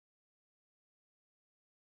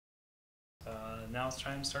now it's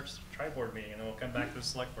time to start the tri-board meeting, and then we'll come back to the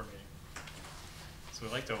select board meeting. So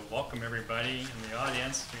we'd like to welcome everybody in the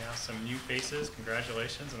audience. We have some new faces.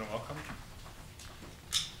 Congratulations and a welcome.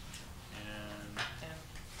 And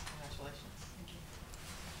congratulations. Thank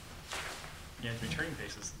you. Yeah, returning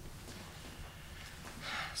faces.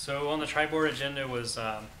 So on the tri-board agenda was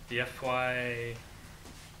the FY.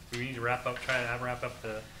 We need to wrap up. Try to wrap up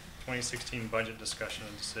the 2016 budget discussion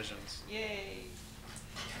and decisions. Yay!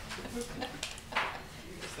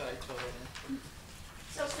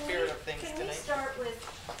 So can we start with,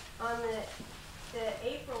 on the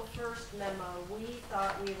April 1st memo, we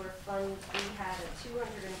thought we had a $212,707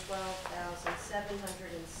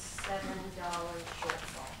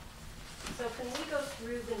 shortfall. So can we go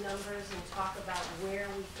through the numbers and talk about where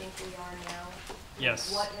we think we are now?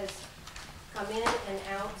 Yes. What has come in and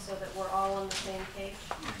out so that we're all on the same page?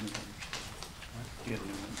 You have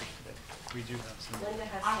new members today. We do have some. Linda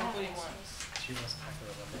has I some. She must have the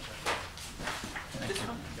numbers. This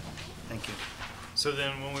one? Thank you. So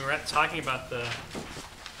then when we were talking about the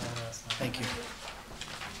Thank you.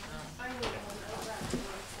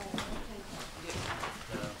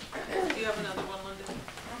 Do you have another one, Linda?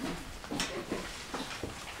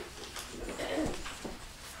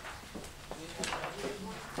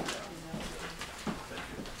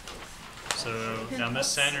 So now Ms.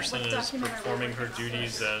 Sanderson is performing her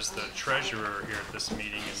duties as the treasurer here at this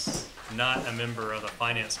meeting and not a member of the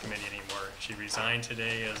finance committee anymore. She resigned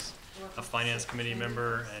today as a finance committee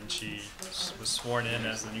member and she was sworn in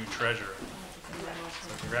as the new treasurer. So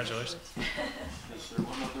congratulations. Is there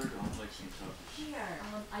one other? I'd like some copies. Here,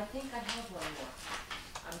 I think I have one more.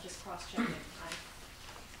 I'm just cross-checking.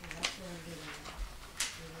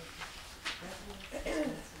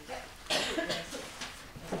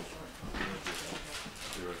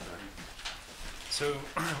 So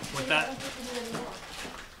with that,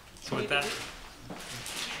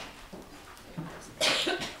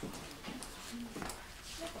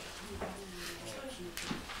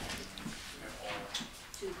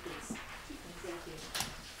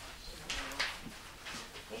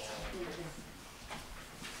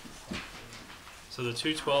 so the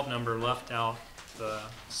 212 number left out the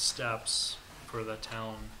steps for the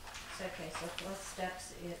town. Okay, so what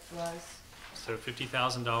steps it was? So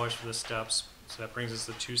 $50,000 for the steps. So that brings us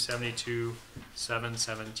to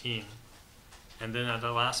 272,717. And then at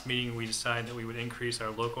the last meeting, we decided that we would increase our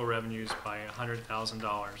local revenues by $100,000.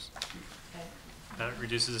 Okay. That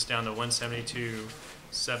reduces us down to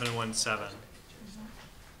 172,717.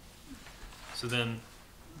 So then,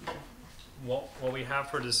 what we have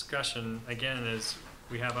for discussion again is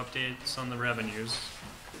we have updates on the revenues.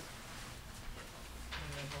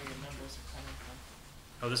 Where your numbers are coming from.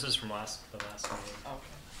 Oh, this is from the last meeting.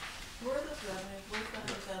 Okay. Where are those revenues? Where's the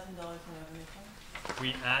 $100,000 in revenue from?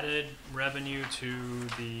 We added revenue to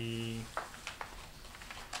the.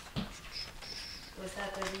 Was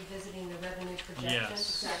that the revisiting the revenue projection?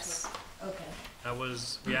 Yes. Exactly. Okay. That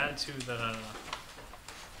was, we added to the,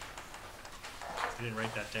 I didn't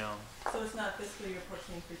write that down. So it's not fiscal year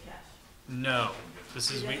 14 free cash? No, this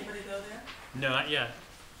is, Did we, anybody go there? no, not yet.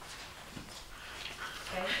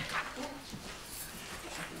 Okay.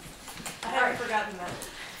 I haven't forgotten that.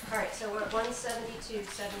 All right, so we're at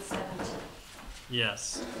 172,717.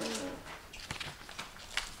 Yes.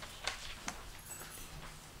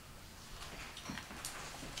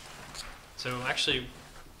 So actually,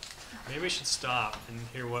 maybe we should stop and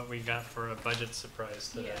hear what we got for a budget surprise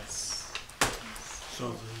today. Yes.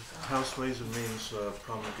 So the House Ways and Means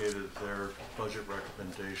promulgated their budget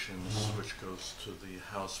recommendations, which goes to the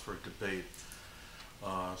House for debate.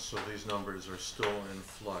 So these numbers are still in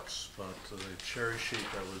flux, but the cherry sheet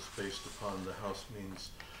that was based upon the House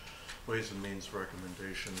Ways and Means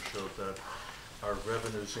recommendation showed that our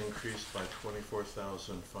revenues increased by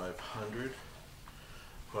 24,500,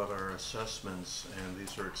 but our assessments, and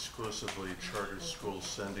these are exclusively charter school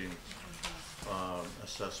sending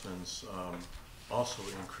assessments, also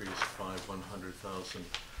increased by $100,000.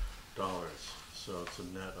 So it's a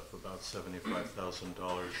net of about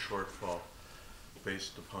 $75,000 shortfall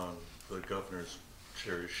based upon the governor's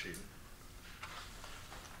cherry sheet.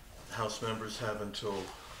 House members have until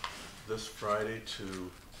this Friday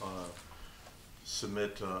to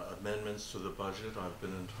submit amendments to the budget. I've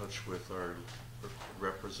been in touch with our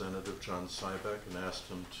representative, John Sybeck, and asked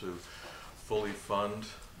him to fully fund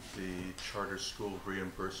the charter school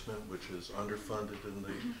reimbursement, which is underfunded in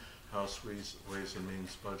the House Ways and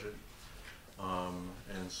Means budget.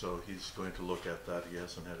 And so he's going to look at that. He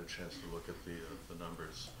hasn't had a chance to look at the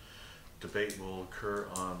numbers. Debate will occur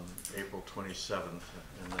on April 27th,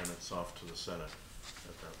 and then it's off to the Senate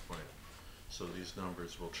at that point. So these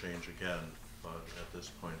numbers will change again. but at this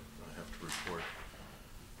point, I have to report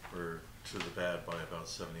we're to the bad by about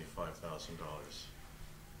 $75,000.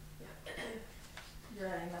 You're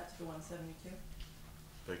adding that to the 172?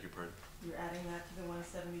 Beg your pardon? You're adding that to the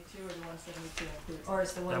 172, or the 172 includes? Or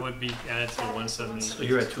is the one? That would be added to the 170, So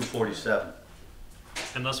you're at 247.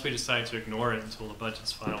 unless we decide to ignore it until the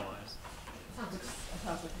budget's finalized. Which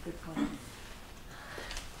sounds like a good plan.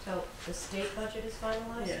 So the state budget is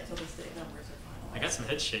finalized? Yeah, until the state numbers are finalized. I got some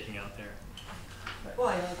heads shaking out there.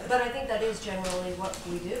 Well, but I think that is generally what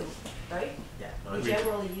we do, right? Yeah. We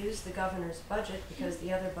generally use the governor's budget because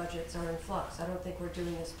the other budgets are in flux. I don't think we're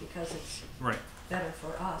doing this because it's Right. better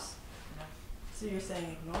for us. So you're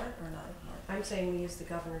saying ignore it or not ignore it? I'm saying we use the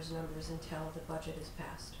governor's numbers until the budget is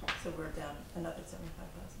passed. So we're down another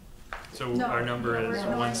 75,000. So No, our number no, is we're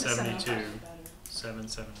going to 172,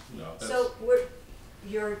 77. No, that's So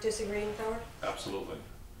you're disagreeing, Howard? absolutely.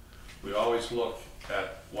 We always look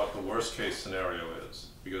at what the worst case scenario is,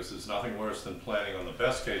 because there's nothing worse than planning on the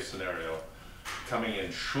best case scenario, coming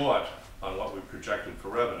in short on what we projected for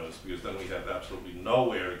revenues, because then we have absolutely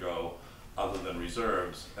nowhere to go other than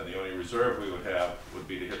reserves, and the only reserve we would have would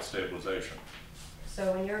be to hit stabilization.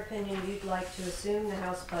 So in your opinion, you'd like to assume the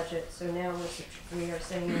House budget, so now we are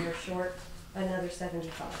saying we're short another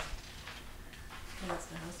 75, And that's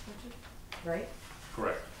the House budget? right?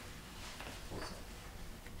 Correct.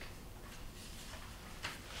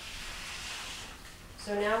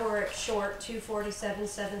 So now we're at short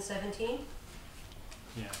 247,717?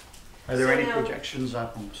 Yeah. Are there So any now- projections,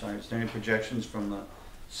 I'm sorry, is there any projections from the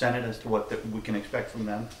Senate as to what we can expect from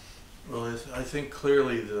them? Well, I think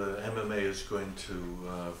clearly the MMA is going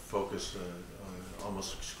to focus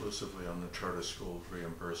almost exclusively on the charter school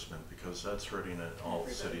reimbursement, because that's hurting at all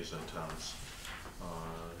cities and towns.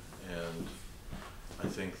 And I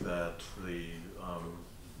think that the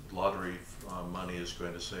lottery money is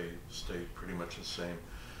going to stay pretty much the same.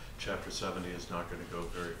 Chapter 70 is not going to go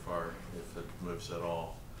very far if it moves at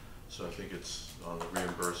all. So I think it's on the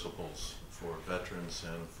reimbursables for veterans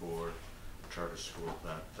and for charter school,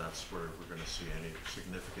 that's where we're going to see any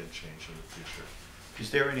significant change in the future. Is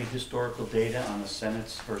there any historical data on the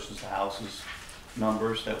Senate's versus the House's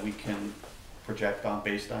numbers that we can project on,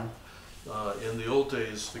 based on? In the old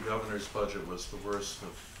days, the governor's budget was the worst.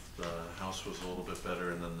 The House was a little bit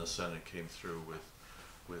better, and then the Senate came through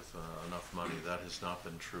with enough money. That has not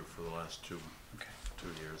been true for the last two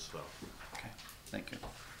years, though. Okay, thank you.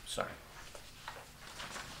 Sorry.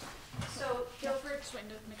 So, Guilford, Just waiting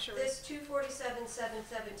to make sure. this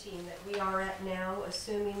 247,717 that we are at now,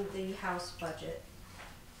 assuming the House budget,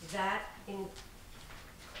 that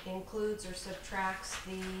includes or subtracts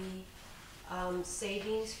the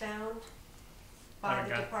savings found by Haven't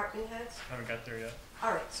the got- department heads? Haven't got there yet.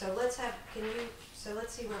 All right, so let's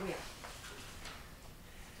see where we are.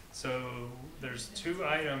 So there's two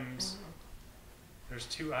items. There's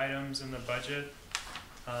two items in the budget,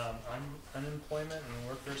 unemployment and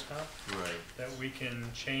workers' comp, Right. that we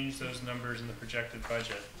can change those numbers in the projected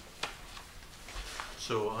budget.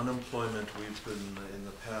 So unemployment, we've been, in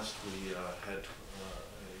the past, we had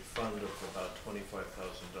a fund of about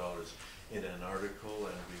 $25,000 in an article,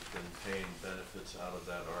 and we've been paying benefits out of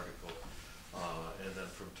that article. And then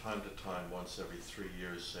from time to time, once every 3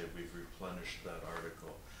 years, say, we've replenished that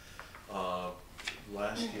article.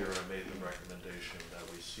 Last year, I made the recommendation that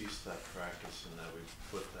we cease that practice and that we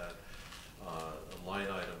put that line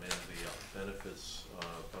item in the benefits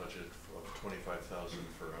budget of $25,000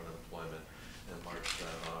 for unemployment and march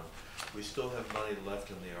that on. We still have money left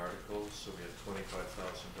in the article, so we have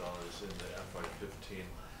 $25,000 in the FY15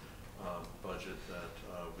 budget that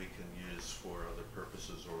we can use for other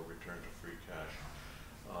purposes or return to free cash.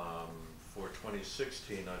 For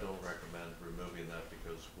 2016, I don't recommend removing that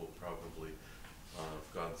because we'll probably have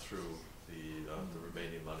gone through the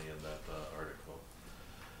remaining money in that article.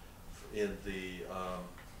 In the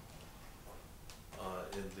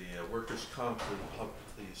workers' comp,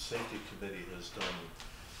 the safety committee has done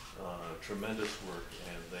tremendous work,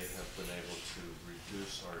 and they have been able to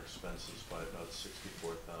reduce our expenses by about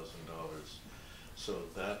 $64,000. So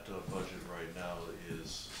that budget right now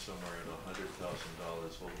is somewhere at $100,000, a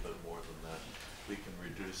little bit more than that. We can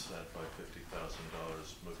reduce that by $50,000,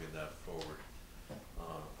 moving that forward,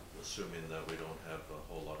 assuming that we don't have a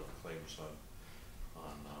whole lot of claims on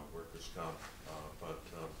workers' comp. But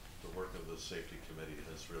the work of the safety committee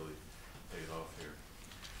has really paid off here.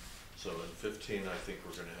 So in 15, I think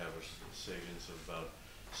we're going to have a savings of about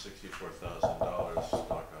 $64,000.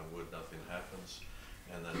 Knock on wood, nothing happens,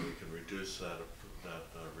 and then we can reduce that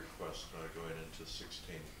request going into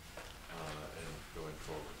 16 and going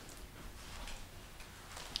forward.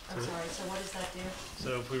 I'm sorry, so what does that do?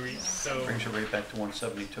 So if we, so, Brings you right back to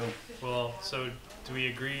 172. well, so do we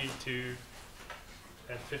agree to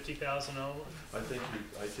at 50,000 only? I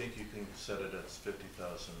think you can set it at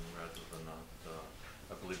 50,000 rather than not,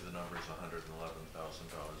 I believe the number is $111,000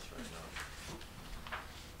 right now.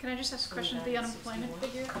 Can I just ask a question? The unemployment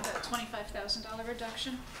figure, that $25,000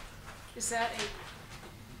 reduction, is that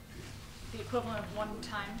the equivalent of one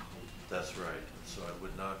time? That's right, so I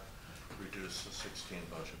would not reduce the 16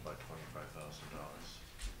 budget by $25,000.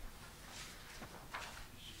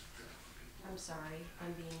 I'm sorry,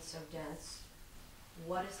 I'm being so dense.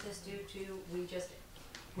 What does this do to, we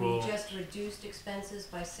Well- just reduced expenses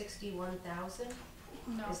by 61,000?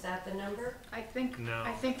 No. Is that the number? I think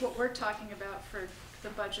what we're talking about for the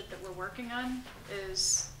budget that we're working on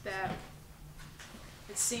is that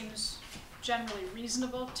it seems generally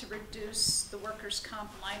reasonable to reduce the workers' comp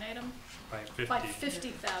line item By 50? by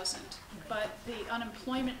 50,000, but the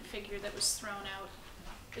unemployment figure that was thrown out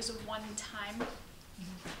is a one-time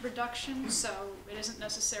reduction, so it isn't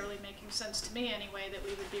necessarily making sense to me anyway that we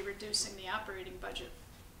would be reducing the operating budget.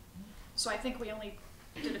 So I think we only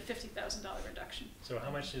did a $50,000 reduction. So how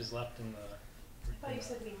much is left in the? I thought you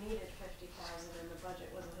said we needed 50,000 and the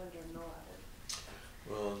budget was 111.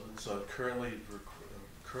 Well, so currently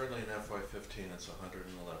in FY15, it's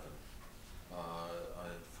 111.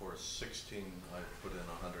 For 16, I put in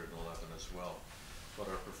 111 as well. But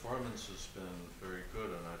our performance has been very good,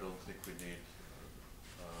 and I don't think we need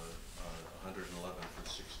 111 for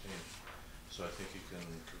 16. So I think you can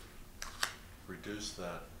reduce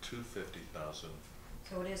that to 50,000.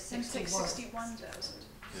 So it is And 61. 61,000.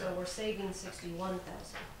 So Yeah. we're saving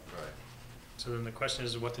 61,000. Right. So then the question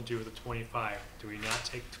is what to do with the 25? Do we not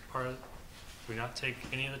take part of, do we not take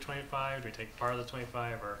any of the 25? Do we take part of the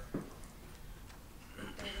 25 or?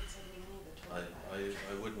 David said we need the 25.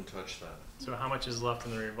 I wouldn't touch that. So how much is left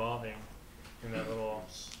in the revolving, in that little?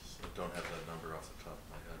 I don't have that number off the top of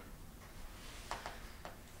my head.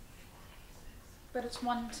 But it's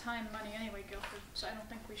one-time money anyway, Guilford, so I don't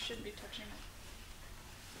think we should be touching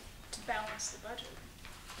it to balance the budget.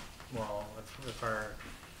 Well,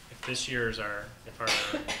 if this year's if our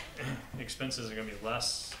expenses are gonna be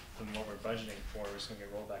less than what we're budgeting for, we're just gonna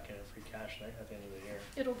get rolled back into free cash at the end of the year.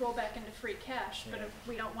 It'll roll back into free cash, but Yeah. if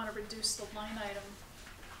we don't want to reduce the line item,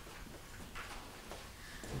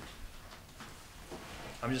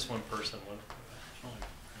 I'm just one person.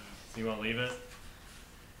 You wanna leave it?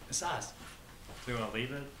 It's us. Do you wanna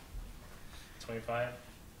leave it? 25?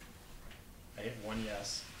 I hit one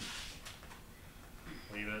yes.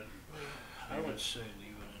 Leave it. I would say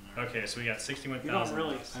leave it in there. Okay, so we got 61,000. You don't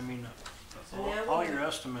really, I mean, So now all we- your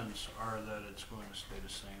estimates are that it's going to stay the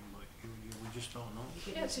same, but we just don't know. You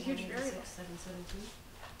could Yeah, it's a make huge 186, variable. 717?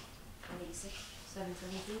 186,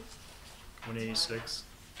 717? 186.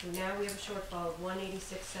 So now we have a shortfall of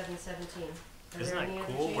 186, 717. Are Isn't there that any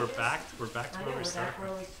other cool? We're changes? back to I know, where we we're started. back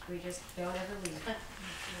where we just don't ever leave.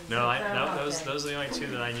 No, Groundhog Day. those are the only two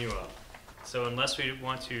that I knew of. So unless we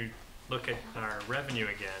want to look at our revenue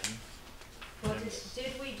again, Well, and-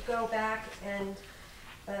 did we go back and,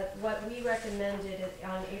 what we recommended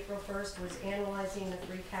on April 1st was analyzing the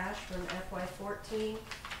free cash from FY14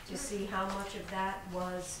 to see how much of that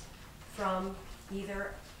was from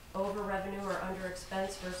either over revenue or under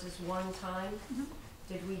expense versus one time. Mhm.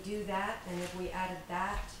 Did we do that, and if we added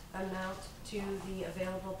that amount to the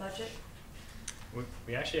available budget?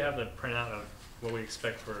 we actually have the printout of what we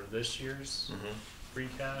expect for this year's Mm-hmm. free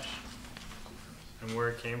cash and where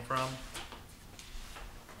it came from.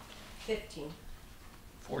 15,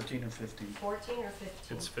 14 or 15? 14 or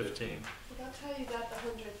 15? It's 15. Well, that's how you got the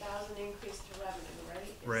 100,000 increase to revenue,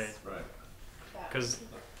 right? Right. Right. Because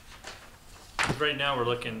right now we're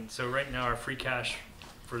looking, so right now our free cash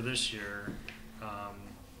for this year,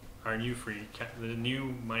 our new the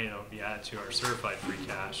new money that will be added to our certified free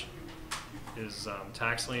cash is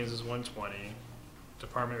tax liens is 120,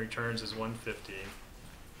 department returns is 150,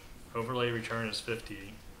 overlay return is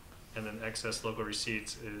 50, and then excess local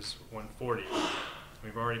receipts is 140.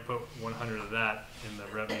 We've already put 100 of that in the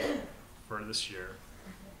revenue for this year.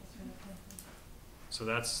 So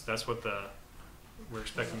that's what we're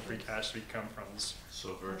expecting free cash to come from this.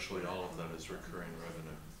 So virtually all of that is recurring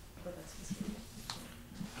revenue.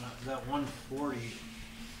 And that 140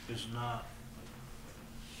 is not,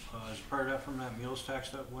 is part of that from that meals tax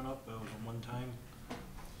that went up? That was a one-time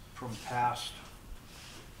from past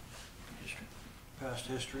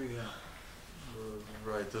history, yeah.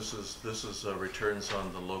 Right, this is returns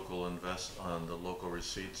on the local on the local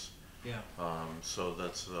receipts. Yeah. So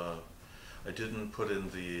that's, I didn't put in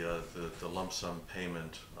the lump sum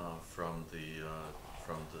payment from the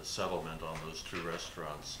from the settlement on those 2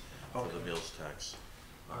 restaurants for the Okay. meals tax.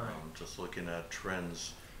 Alright. Just looking at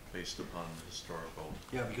trends based upon historical.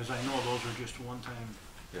 Yeah, because I know those are just one-time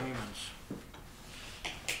Yeah. payments.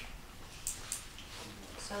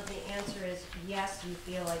 So the answer is yes, you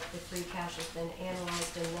feel like the free cash has been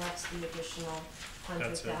analyzed and that's the additional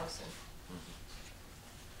That's it. 100,000.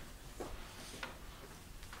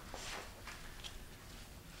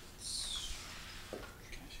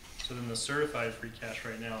 So then the certified free cash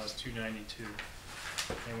right now is 292,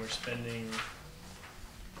 and we're spending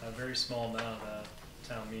a very small amount of that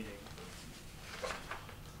town meeting.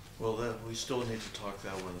 Well, we still need to talk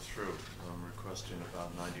that one through. I'm requesting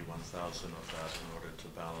about 91,000 of that in order to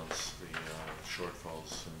balance the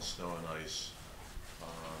shortfalls in snow and ice,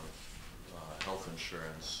 health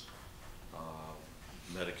insurance,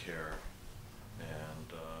 Medicare,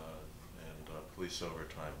 and police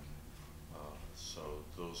overtime. So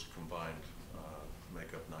those combined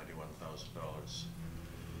make up $91,000.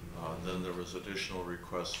 Then there was additional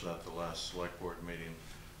requests at the last select board meeting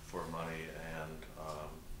for money, and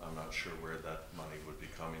I'm not sure where that money would be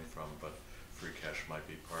coming from, but free cash might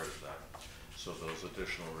be part of that. So those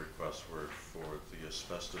additional requests were for the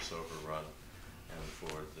asbestos overrun and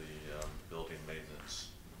for the building maintenance.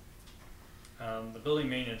 The building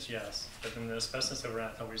maintenance, yes, but then the asbestos overrun,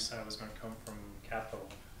 I thought we decided was going to come from capital.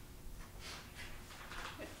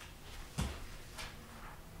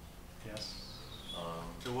 Yes.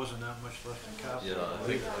 There wasn't that much left in capital. Yeah,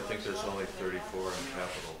 I think there's only 34 in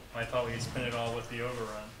capital. I thought we'd spend it all with the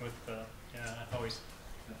overrun, with the, yeah, I thought we,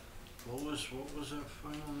 What was that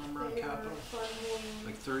final number on They were capital? funding,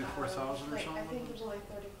 Like 34,000 or like, something? I think it was only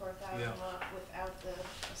 34,000 Yeah. without the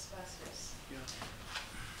asbestos. Yeah.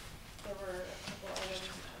 There were a couple items,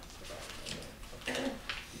 I forgot.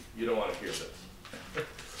 You don't wanna hear this.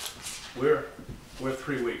 We're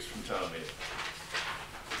 3 weeks from town meeting.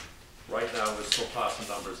 Right now, we're still tossing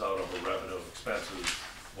numbers out over revenue, expenses,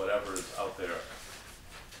 whatever is out there.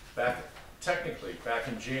 Technically, back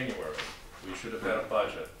in January, we should have had a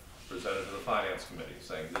budget presented to the finance committee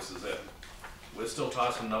saying, this is it. We're still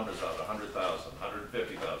tossing numbers out, 100,000,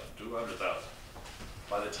 150,000, 200,000.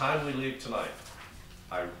 By the time we leave tonight,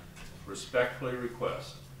 I respectfully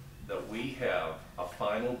request that we have a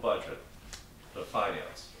final budget to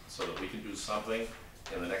finance so that we can do something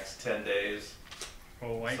in the next 10 days.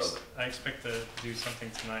 well, So- I expect to do something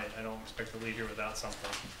tonight. I don't expect to leave here without something.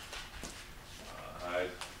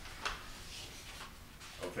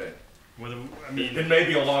 Okay. Whether, I It mean, may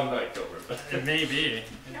be a long night, Gilbert, it may be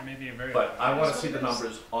a very. but I want to see the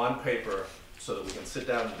numbers on paper so that we can sit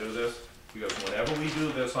down and do this. Because whenever we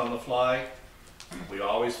do this on the fly, we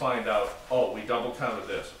always find out, oh, we double counted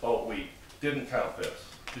this. Oh, we didn't count this.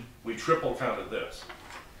 We triple counted this.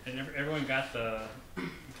 And everyone got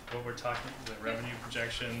what we're talking, the revenue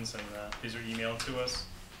projections, and these are emailed to us?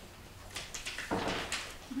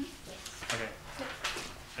 Okay,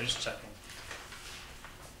 I'm just checking.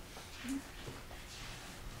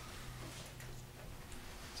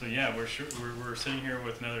 So yeah, we're sitting here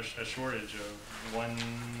with a shortage of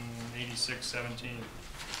 717.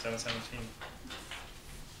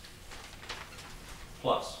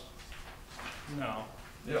 Plus. No,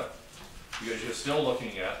 Yeah. Because you're still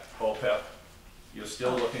looking at OPEB, you're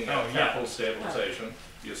still looking Oh, at yeah. capital stabilization,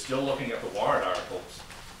 you're still looking at the warrant articles.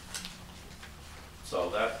 So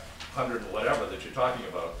that 100 and whatever that you're talking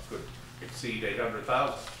about could exceed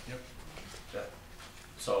 800,000. yep. Yeah.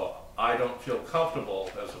 So I don't feel comfortable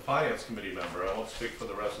as a finance committee member, I won't speak for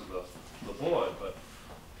the rest of the board, but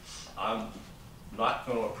I'm not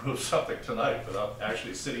going to approve something tonight without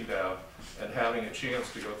actually sitting down and having a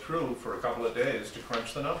chance to go through for a couple of days to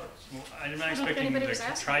crunch the numbers. Well, I'm not know if expecting anybody the was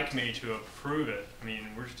asking. tri-committee to approve it. I mean,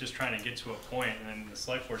 we're just trying to get to a point, and then the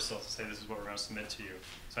select board still has to say this is what we're gonna submit to you.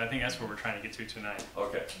 So I think that's what we're trying to get to tonight.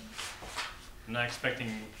 Okay, I'm not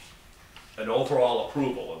expecting, an overall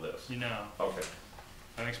approval of this. Okay,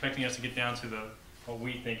 I'm expecting us to get down to what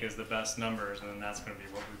we think is the best numbers, and then that's gonna be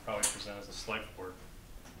what we probably present as a select board.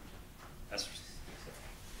 That's,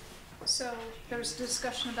 So there was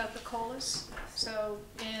discussion about the COLAs. So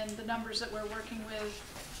in the numbers that we're working with,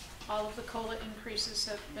 all of the COLA increases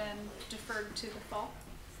have been deferred to the fall.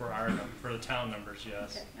 for the town numbers,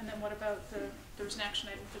 yes. Okay, and then what about there was an action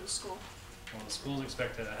item for the school, Well, the schools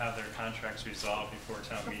expect to have their contracts resolved before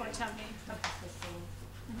town meeting. before town meeting? Okay.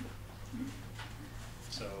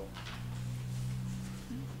 So,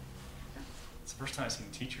 it's the first time I've seen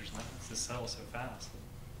teachers let this settle so fast.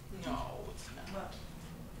 No, it's not.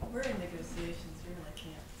 Well, we're in negotiations, we really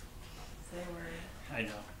can't say we're. I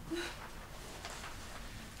know.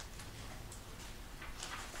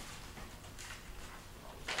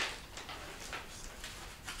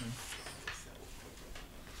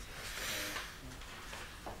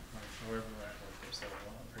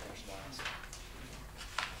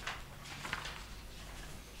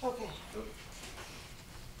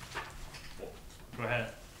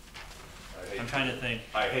 trying to think.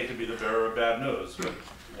 I hate to be the bearer of bad news, but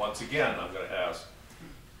once again, I'm gonna ask,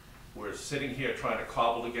 we're sitting here trying to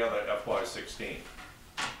cobble together FY16.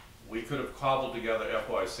 We could have cobbled together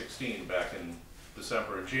FY16 back in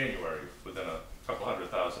December and January within a couple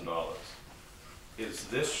 $100,000. Is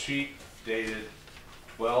this sheet dated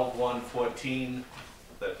 12/1/14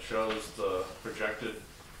 that shows the projected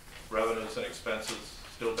revenues and expenses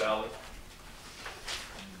still valid?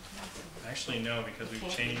 Actually, no, because we've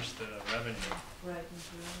changed the revenue. Right.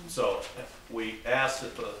 So we asked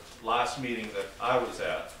at the last meeting that I was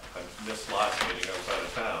at, I missed last meeting, I was out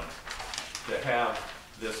of town, to have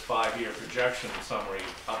this 5-year projection summary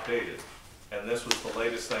updated. And this was the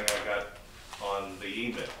latest thing I got on the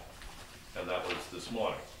email. And that was this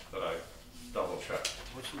morning that I double checked.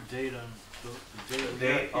 What's the date on, the date? The we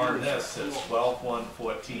date got here on this is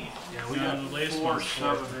 12/1/14. Yeah, we No, got the latest one's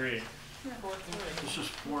 4/7. 4/3. This is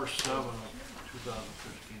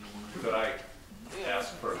 4/7/2015. Could I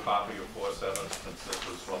ask for a copy of 4/7 since this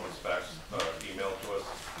was what was fax, emailed to us?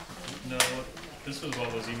 No, this was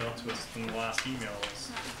what was emailed to us in the last email.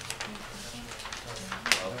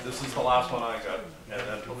 This is the last one I got. And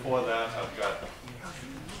then before that, I've got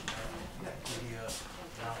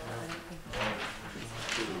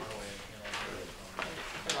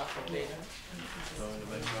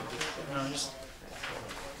No, just,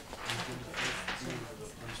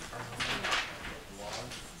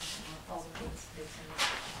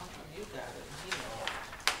 You got it,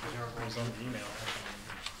 it was on the email.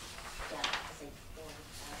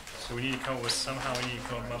 So we need to come up with, somehow we need to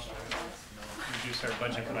come up, reduce our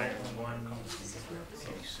budget by 1,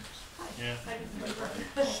 yeah.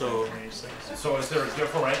 So is there a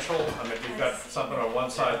differential? I mean, you've got something on one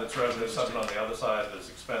side that's revenue, something on the other side that's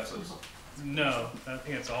expenses. No, I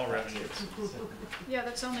think it's all revenues. Yeah,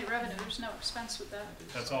 that's only revenue, there's no expense with that.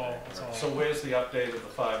 That's all, that's all. So where's the update of the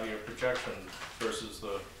 5-year projection versus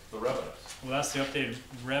the revenues? Well, that's the updated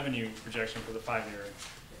revenue projection for the 5-year.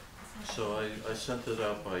 So I sent it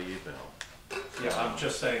out by email. Yeah, I'm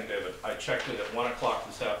just saying, David, I checked it at 1 o'clock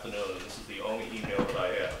this afternoon, and this is the only email that I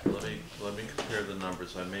have. Let me compare the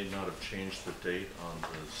numbers. I may not have changed the date on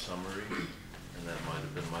the summary, and that might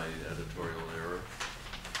have been my editorial error.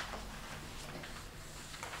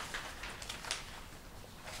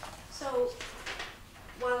 So,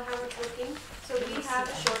 while Howard's looking, so we have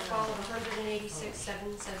a shortfall of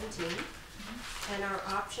 186,717, and our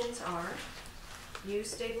options are use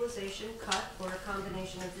stabilization, cut, or a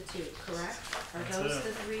combination of the two, correct? Are That's those it.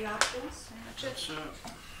 the 3 options? That's it.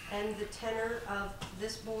 And the tenor of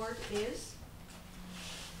this board is?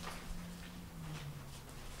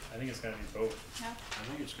 I think it's gotta be both. Yeah. I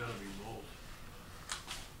think it's gotta be both.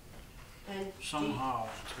 And Somehow,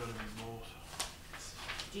 it's gotta be both.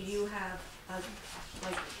 do you have,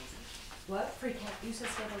 like, what? Free cash, you said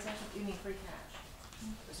stabilization, you mean free cash?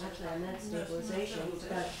 Actually, I meant stabilization,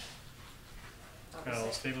 but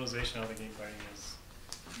Well, stabilization, I don't think anybody is,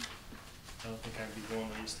 I don't think I'd be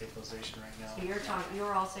willing to use stabilization right so now.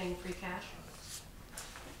 you're all saying free cash?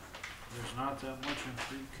 There's not that much in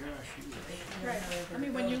free cash either. Right, I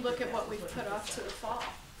mean, when you look at what we've put off to the fall,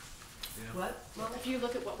 Yeah. What? Well, if you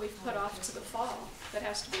look at what we've put off to the fall, that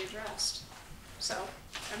has to be addressed. So,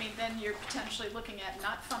 I mean, then you're potentially looking at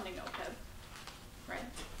not funding OPEB, right?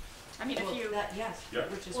 I mean, if well, you, yes, Yeah.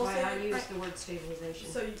 which is Well, why so I used right. the word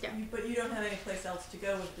stabilization. So Yeah. but you don't have any place else to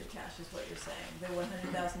go with free cash is what you're saying. The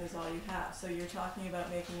 100,000 is all you have. So you're talking about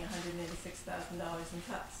making $186,000 in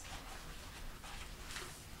cuts.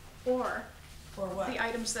 or Or what? the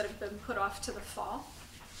items that have been put off to the fall,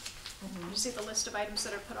 Mhm. you see the list of items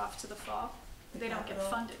that are put off to the fall, The they don't get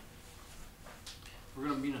capital. funded. We're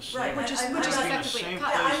gonna be in the same. Right, Which is- I'm which is not- effectively a same cut.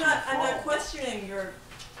 Yeah, place I'm in not, the I'm not fall. questioning your,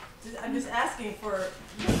 I'm just asking for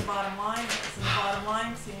what the bottom line is. And the bottom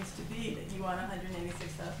line seems to be that you want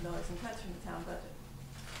 $186,000 in cuts from the town budget.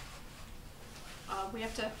 We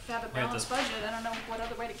have to have a to- balanced budget, I don't know what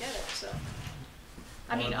other way to get it, so.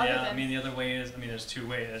 I mean, Well, other yeah, I mean, than, the other way is, I mean, there's 2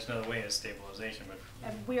 ways, there's another way is stabilization, but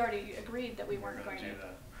and we already agreed that we we're weren't gonna going do to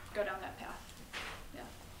that. go down that path, yeah.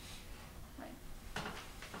 Right.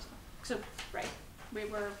 So, right, we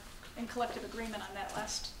were in collective agreement on that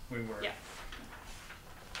last, We were. yeah.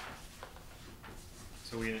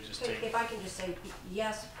 So we had to just Okay, take, if I can just say,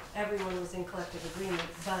 yes, everyone was in collective agreement,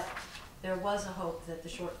 but there was a hope that the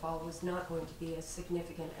shortfall was not going to be as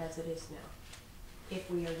significant as it is now. If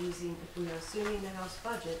we are assuming the House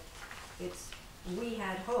budget, we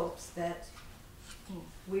had hopes that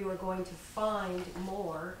we were going to find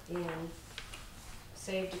more in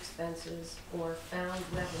saved expenses or found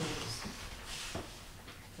revenues.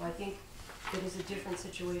 So I think it is a different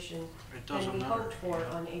situation It than doesn't we matter. hoped for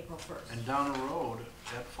on April first. And down the road,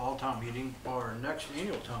 at fall town meeting or next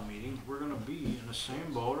annual town meeting, we're gonna be in the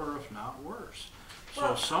same boat or if not worse. So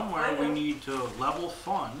Well, somewhere I we know- need to level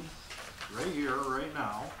fund right here, right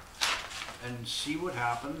now, and see what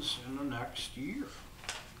happens in the next year.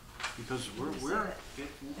 Because We say that every year.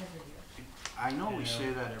 I know we Yeah. say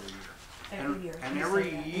that every year. Every year. And we say every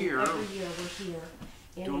that. And year- every year we're here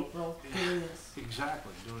in Don't- April doing this.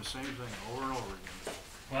 Exactly, doing the same thing over and over again.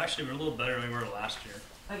 Well, actually, we're a little better than we were last year.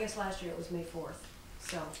 I guess last year it was May 4th,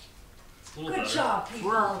 so. A little Good better. job, people.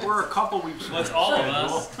 We're a couple weeks. Well, it's ahead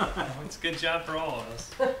all of schedule. us. It's a good job for all of us.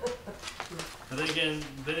 But then again,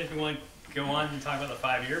 then if we want to go on and talk about the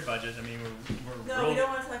 5-year budget, I mean, we're No, real. we don't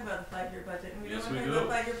wanna talk about the 5-year budget, and we don't Yes, wanna we talk do.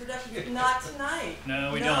 about 5-year projections, not tonight.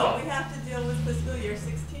 No, we No, don't. we have to deal with fiscal year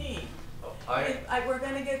 16. We're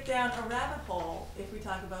gonna get down a rabbit hole if we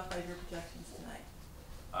talk about 5-year projections tonight.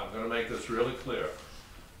 I'm gonna make this really clear.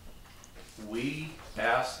 We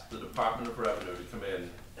asked the Department of Revenue to come in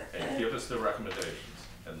and give us their recommendations.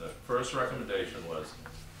 And the first recommendation was,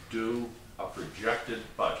 do a projected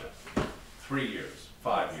budget, 3 years,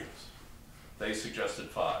 5 years. They suggested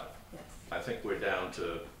 5. Yes, I think we're down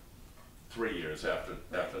to 3 years after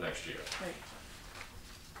next year. right.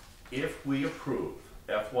 If we approve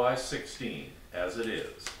FY16 as it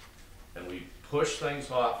is, and we push things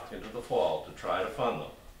off into the fall to try to fund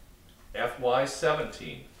them,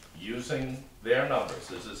 FY17, using their numbers,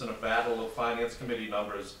 this isn't a battle of finance committee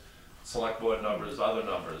numbers, select board numbers, other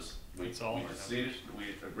numbers. It's all our We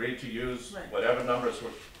agreed to use Right. whatever numbers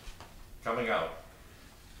were coming out.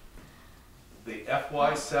 The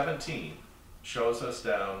FY17 shows us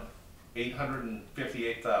down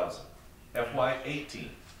 858,000. FY18,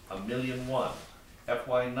 1,000,001.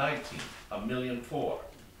 FY19, 1,000,004.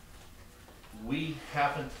 We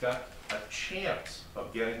haven't got a chance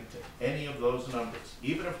of getting to any of those numbers.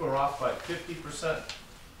 Even if we're off by 50%,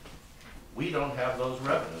 we don't have those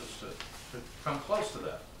revenues to come close to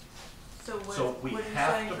that. So So what we are you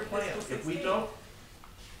have saying to for plan. fiscal 16? If we don't,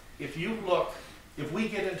 if you look, if we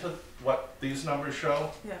get into what these numbers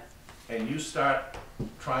show, Yeah, and you start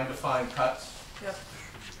trying to find cuts, yep,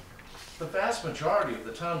 the vast majority of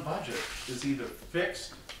the town budget is either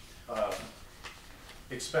fixed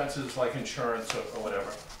expenses like insurance or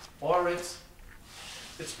whatever, or it's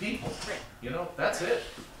people, right, you know, that's it.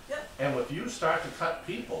 yep, And if you start to cut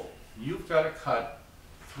people, you've got to cut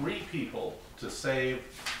 3 people to save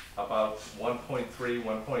about 1.3,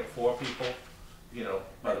 1.4 people, you know,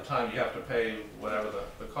 by the time you have to pay whatever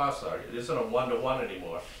the costs are. It isn't a 1-to-1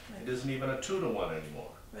 anymore. It isn't even a 2-to-1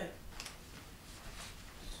 anymore. right.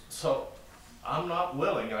 So I'm not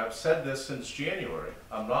willing, and I've said this since January,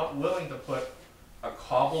 I'm not willing to put a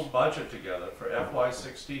cobbled budget together for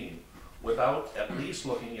FY16 without at least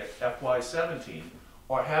looking at FY17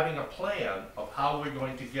 or having a plan of how we're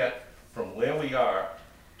going to get from where we are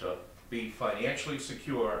to be financially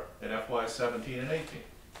secure in FY17 and 18.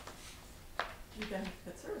 You're gonna have to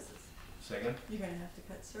cut services. Say again? You're gonna have to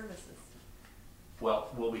cut services. Well,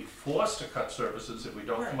 we'll be forced to cut services if we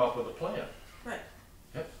don't come Right. up with a plan. Right.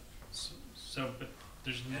 Yep. So, but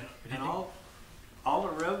there's no. And all the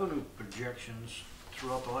revenue projections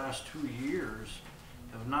throughout the last 2 years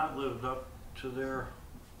have not lived up to their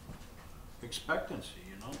expectancy,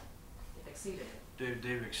 you know? Exceeded it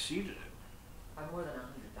They've exceeded it. by more than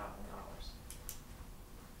 $100,000.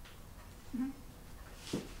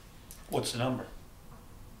 What's the number?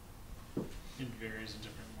 It varies in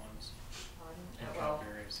different ones. Pardon? Income Well,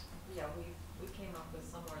 varies. yeah, we came up with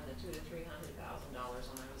somewhere in the $200,000 to $300,000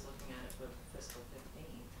 when I was looking at it for fiscal 15.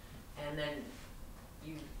 And then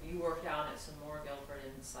you worked out it some more, Guilford,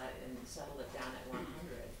 and settled it down at 100.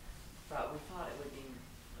 But we thought it would be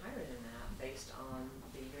higher than that based on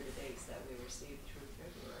the year-to-dates that we received through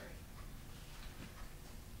February.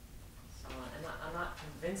 So, and I'm not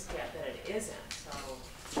convinced yet that it isn't, so.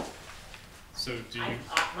 So do you?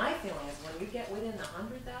 My feeling is when you get within the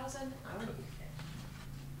 100,000, I would,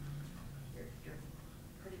 you're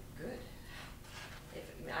pretty good.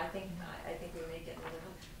 I think we may get another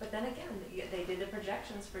one, but then again, they did the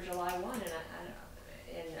projections for July 1 and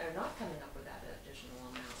are not coming up with that additional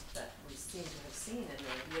amount that we seem to have seen in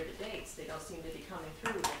the year-to-dates. They don't seem to be coming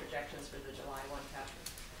through the projections for the July 1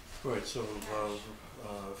 capture. Right, so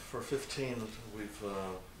for 15, we've,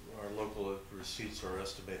 our local receipts are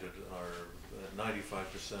estimated are at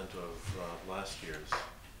 95% of last year's.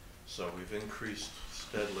 So we've increased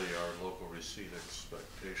steadily our local receipt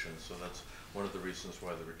expectations, so that's one of the reasons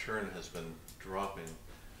why the return has been dropping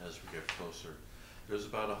as we get closer. There's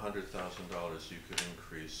about $100,000 you could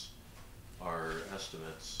increase our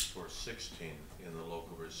estimates for 16 in the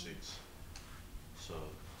local receipts. So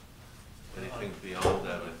anything beyond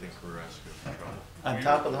that, I think we're asking for trouble. On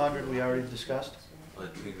top of the 100 we already discussed? I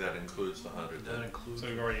think that includes the 100. That includes. So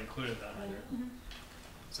we've already included that. Mm-hmm.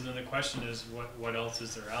 So then the question is, what else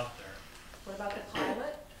is there out there? What about the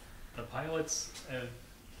pilot? The pilots, and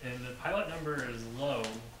the pilot number is low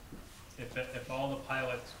if all the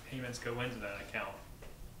pilot payments go into that account.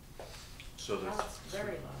 So there's, That's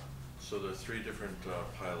very low. so there are three different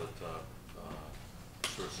pilot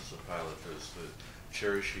sources of pilot. There's the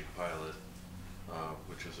cherry sheet pilot,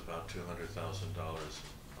 which is about $200,000.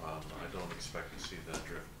 I don't expect to see that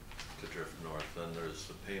drift north. Then there's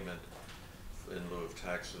the payment in lieu of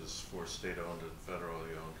taxes for state-owned and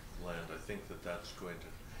federally owned land. I think that that's going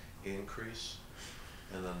to increase.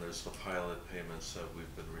 And then there's the pilot payments that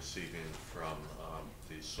we've been receiving from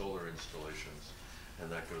the solar installations,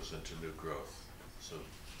 and that goes into new growth. So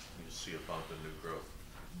you see a bump in new growth.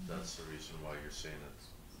 That's the reason why you're seeing it,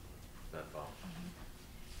 that bump.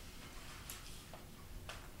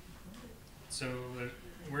 So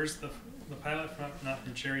where's the pilot from? Not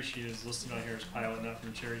from Cherry Sheet is listed on here as pilot, not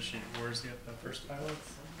from Cherry Sheet. Where's the first pilot?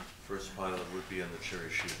 First pilot would be in the cherry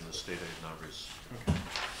sheet in the state aid numbers. Okay.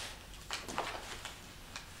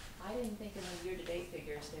 I didn't think in the year-to-date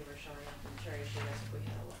figures they were showing up in cherry sheet as if we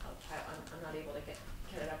had a pilot. I'm not able to get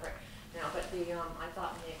it up right now, but I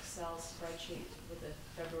thought in the Excel spreadsheet with the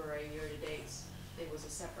February year-to-dates, it was a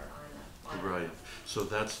separate item. Right, so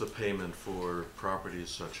that's the payment for properties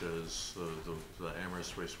such as the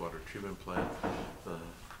Amherst wastewater treatment plant, the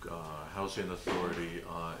housing authority,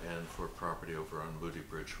 and for property over on Moody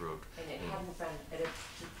Bridge Road. And it had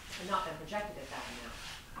not been projected at that amount.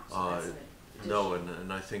 So that's an No, addition.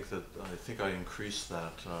 and I think I increased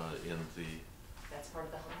that in the. That's part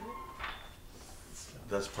of the 100?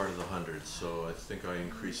 That's part of the 100, so I think I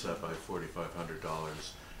increased that by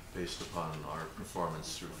 $4,500 based upon our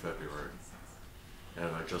performance through February.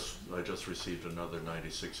 And I just received another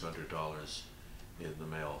 $9,600 in the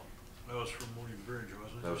mail. That was from Moody Bridge,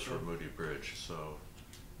 wasn't it? That was from Moody Bridge, so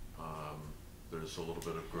there's a little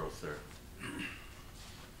bit of growth there.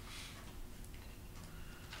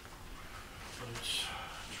 But it's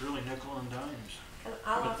really nickel and dimes. And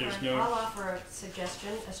But there's no- I'll offer a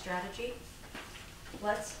suggestion, a strategy.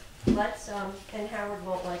 Let's, and Howard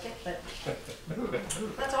won't like it, but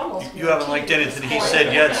that's almost. You haven't liked anything he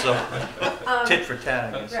said yet, so tit for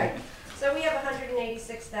tat, I guess. Right, so we have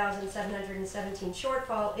 186,717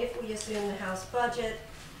 shortfall if we assume the House budget.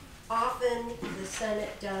 Often the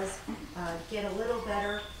Senate does get a little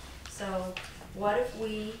better, so what if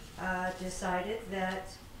we decided that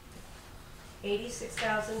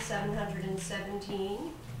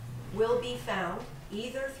 86,717 will be found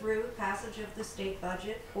either through passage of the state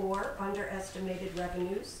budget or under estimated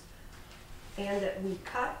revenues, and that we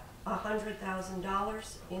cut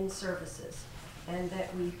 $100,000 in services, and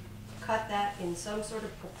that we cut that in some sort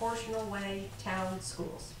of proportional way, town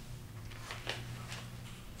schools.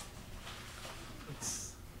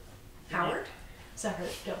 Howard? Sorry,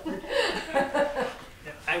 Guilford.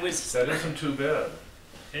 I was. That isn't too bad.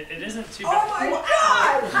 It isn't too Oh bad. my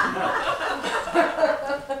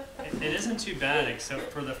God! It isn't too bad,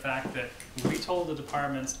 except for the fact that we told the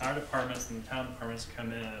departments, our departments and the town departments to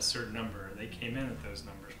come in at a certain number. They came in at those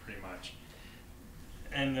numbers pretty much.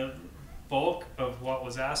 And the bulk of what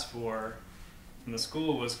was asked for from the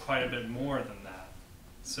school was quite a bit more than that.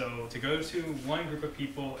 So to go to one group of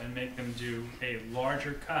people and make them do a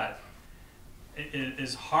larger cut, it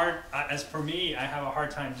is hard. As for me, I have a hard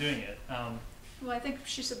time doing it. Well, I think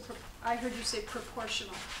she said, I heard you say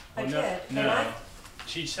proportional. I Well, did, and No,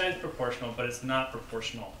 she said proportional, but it's not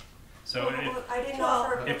proportional. So I didn't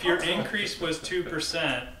offer a if your proposal. increase was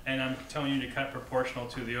 2%, and I'm telling you to cut proportional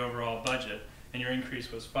to the overall budget, and your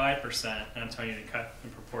increase was 5%, and I'm telling you to cut in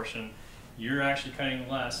proportion, you're actually cutting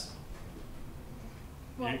less.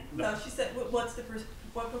 Well, No, she said, what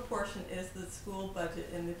proportion is the school budget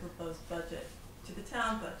in the proposed budget to the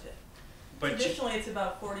town budget? But Traditionally, it's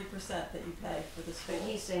about 40% that you pay for the But school.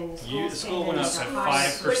 he's saying the You- the schools school came in went at up a to higher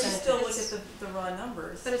 5%. But you still look percentage. at the raw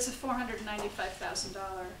numbers. but it's a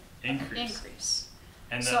 $495,000 Increase. increase.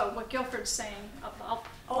 And So what Guilford's saying, Oh,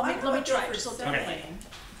 I know let me what try, Guilford's just a Okay. saying,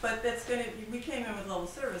 but that's we came in with level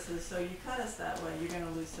services, so you cut us that way, you're gonna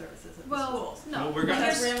lose services at the well, schools. no. Well, we're It gonna-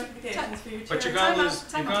 has here's- ramifications for your but church. you're Time gonna out, lose.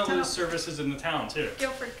 time You're out, gonna time lose out. services in the town too.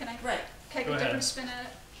 Guilford, can I Right. take Go a ahead. different spin at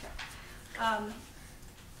it? Sure.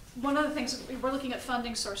 One of the things, we're looking at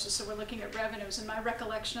funding sources, so we're looking at revenues, and my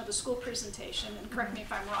recollection of the school presentation, and correct me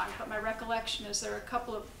if I'm wrong, but my recollection is there are a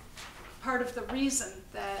couple of, part of the reason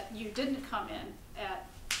that you didn't come in at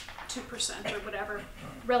 2% or whatever,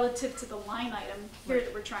 relative to the line item here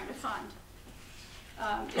that we're trying to fund.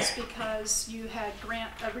 is because you had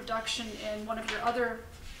a reduction in one of your other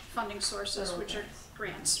funding sources, which are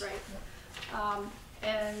grants, right?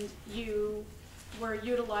 And you were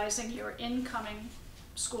utilizing your incoming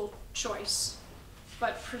school choice,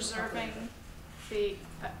 but preserving the,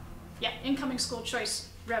 incoming school choice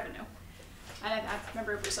revenue. And I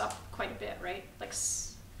remember it was up quite a bit, right? Like,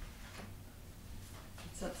 It's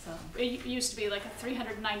up some. it used to be like a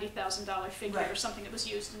 $390,000 figure or Right. something that was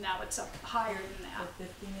used, and now it's up higher than that.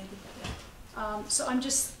 50 maybe, yeah. So I'm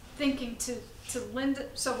just thinking to Linda,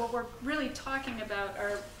 so what we're really talking about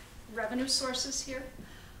are revenue sources here.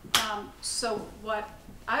 So what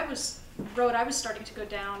I was starting to go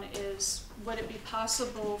down is, would it be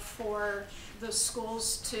possible for the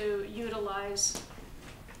schools to utilize,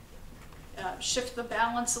 shift the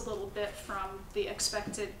balance a little bit from the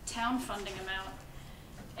expected town funding amount,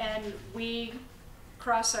 and we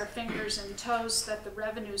cross our fingers and toes that the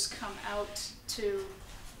revenues come out to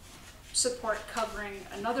support covering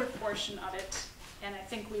another portion of it, and I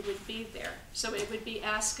think we would be there. So it would be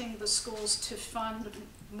asking the schools to fund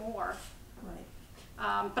more.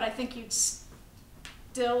 Right. But I think you'd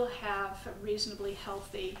still have a reasonably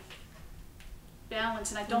healthy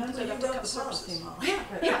balance, and I don't think Remember, we'd have you to wrote cut the policy, services. Molly.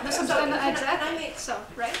 Yeah, that's what So I'm can I exactly, make- so,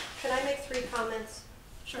 right? Can I make 3 comments?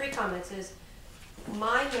 Sure. 3 comments is,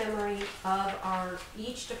 my memory of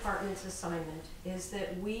each department's assignment is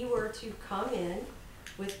that we were to come in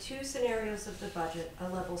with 2 scenarios of the budget, a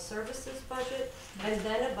level services budget, and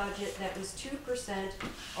then a budget that was 2%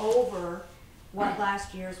 over what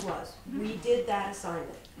last year's was. We did that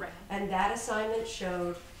assignment. Right. And that assignment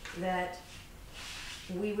showed that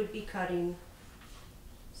we would be cutting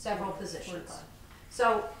several positions.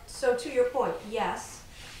 So to your point, yes,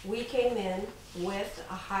 we came in with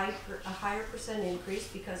a higher percent increase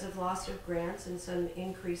because of loss of grants and some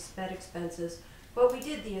increased sped expenses, but we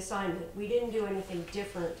did the assignment. We didn't do anything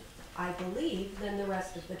different, I believe, than the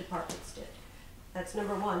rest of the departments did. That's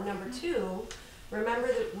number 1. Number 2, remember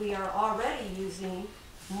that we are already using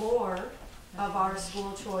more of our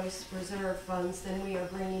school choice reserve funds than we are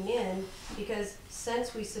bringing in, because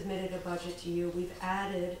since we submitted a budget to you, we've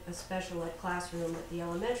added a special ed classroom at the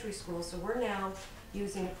elementary school, so we're now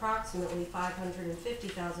using approximately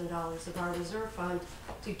 $550,000 of our reserve fund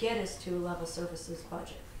to get us to a level services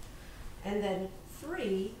budget. And then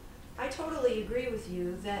 3, I totally agree with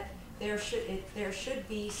you that there should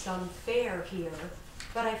be some fair here,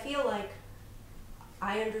 but I feel like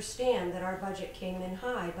I understand that our budget came in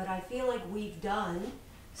high, but I feel like we've done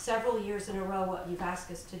several years in a row what you've asked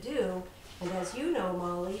us to do. And as you know,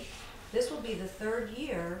 Molly, this will be the 3rd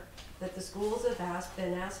year that the schools have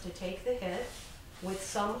been asked to take the hit, with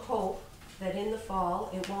some hope that in the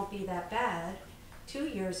fall it won't be that bad. 2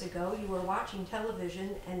 years ago, you were watching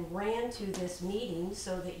television and ran to this meeting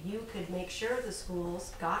so that you could make sure the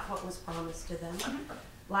schools got what was promised to them.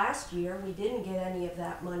 Last year, we didn't get any of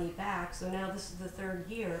that money back, so now this is the 3rd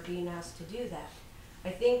year being asked to do that. I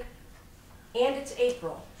think, and it's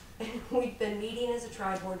April, and we've been meeting as a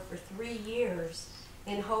tri-board for 3 years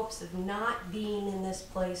in hopes of not being in this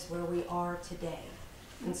place where we are today.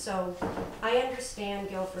 And so I understand,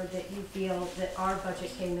 Guilford, that you feel that our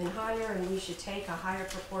budget came in higher and we should take a higher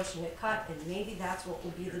proportionate cut, and maybe that's what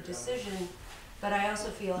will be the decision. But I also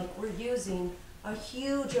feel like we're using a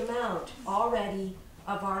huge amount already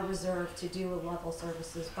of our reserve to do a level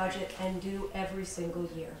services budget and do every single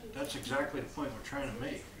year. That's exactly the point we're trying to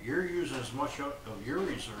make. You're using as much of your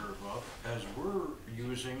reserve up as we're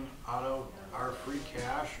using out of our free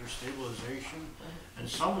cash or stabilization, and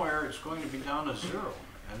somewhere it's going to be down to 0.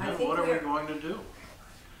 And I then think what are we we're- going to do?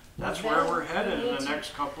 That's Then where we're we headed in need the to-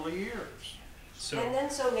 next couple of years. So, And then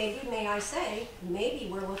so maybe, may I say, maybe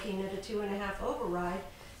we're looking at a 2.5 override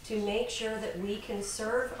to make sure that we can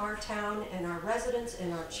serve our town and our residents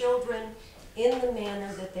and our children in the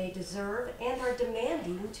manner that they deserve and are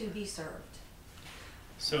demanding to be served.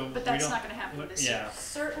 so But we that's don't- not gonna happen what- this year. Yeah,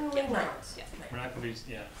 Certainly not. Yeah. we're not gonna be,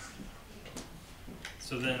 yeah.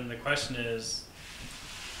 So then the question is,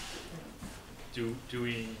 do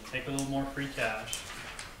we take a little more free cash?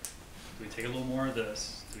 Do we take a little more of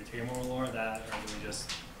this? Do we take a little more of that, or do we just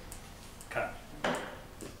cut?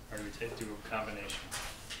 Or do we do a combination?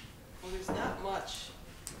 Well, there's not much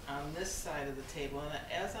on this side of the table, and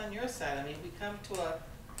as on your side, I mean, we come to a,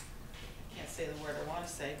 I can't say the word I wanna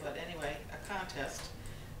say, but anyway, a contest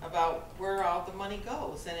about where all the money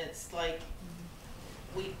goes, and it's like,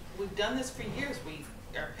 we've done this for years, we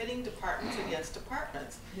are pitting departments against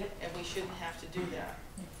departments, Yep. and we shouldn't have to do that.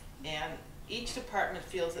 And each department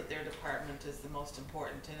feels that their department is the most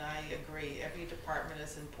important, and I agree, every department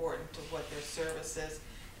is important to what their service is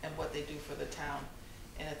and what they do for the town.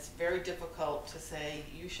 And it's very difficult to say,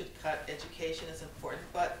 you should cut, education is important,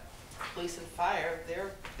 but police and fire,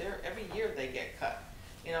 they're, every year they get cut.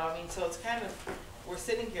 You know, I mean, so it's kind of, we're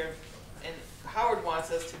sitting here, and Howard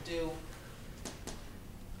wants us to do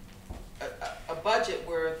a budget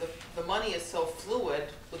where the money is so fluid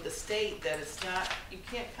with the state that it's not, you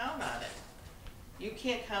can't count on it. You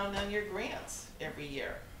can't count on your grants every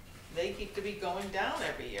year. They keep to be going down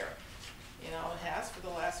every year. You know, it has for the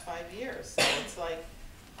last 5 years. So it's like,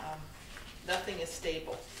 nothing is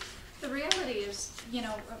stable. The reality is, you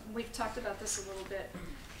know, we've talked about this a little bit,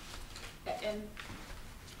 and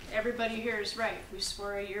everybody here is right. We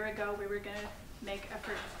swore a year ago we were going to make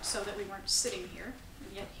effort so that we weren't sitting here,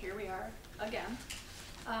 and yet here we are again.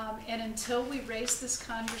 And until we raise this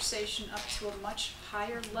conversation up to a much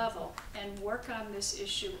higher level and work on this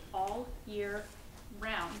issue all year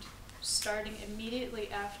round, starting immediately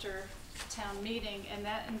after town meeting, and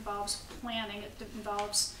that involves planning, it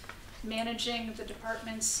involves managing the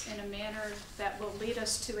departments in a manner that will lead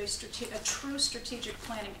us to a true strategic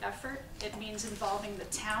planning effort. It means involving the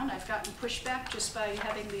town. I've gotten pushback just by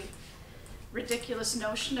having the ridiculous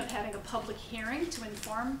notion of having a public hearing to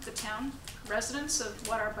inform the town residents of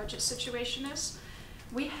what our budget situation is.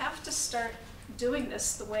 We have to start doing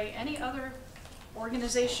this the way any other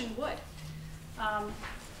organization would.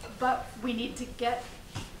 But we need to get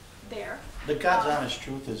there. The God's honest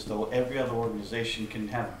truth is, though, every other organization can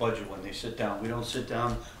have a budget when they sit down. We don't sit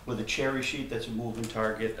down with a cherry sheet that's a moving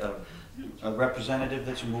target, a representative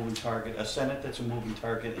that's a moving target, a senate that's a moving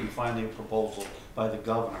target, and finally a proposal by the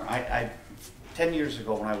governor. 10 years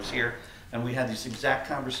ago when I was here, and we had this exact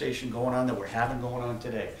conversation going on that we're having going on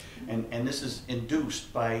today. And this is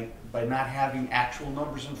induced by not having actual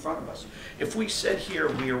numbers in front of us. If we said here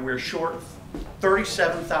we're short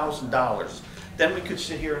 $37,000, then we could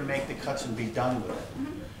sit here and make the cuts and be done with it.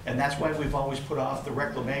 And that's why we've always put off the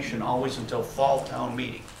reclamation always until fall town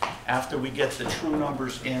meeting, after we get the true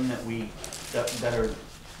numbers in that are,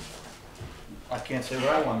 I can't say what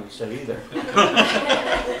I wanted to say either.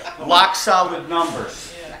 Lock solid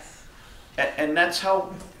numbers. Yes. And that's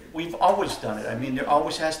how we've always done it. I mean, there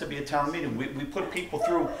always has to be a town meeting. We put people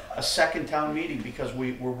through a second town meeting because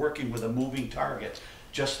we're working with a moving target,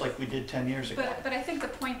 just like we did 10 years ago. But I think the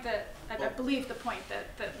point that, I believe the point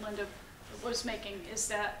that Linda was making is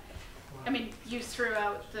that, I mean, you threw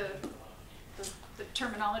out the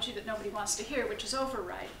terminology that nobody wants to hear, which is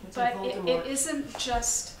override. It's But Voldemort. it isn't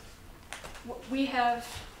just, we have,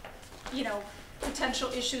 you know, potential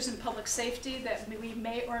issues in public safety that we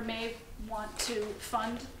may or may want to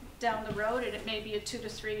fund down the road, and it may be a 2 to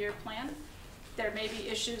 3 year plan. There may be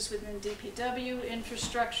issues within DPW,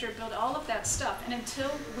 infrastructure, build, all of that stuff. And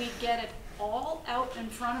until we get it all out in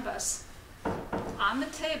front of us on the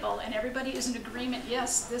table and everybody is in agreement,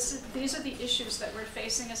 yes, these are the issues that we're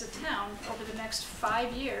facing as a town over the next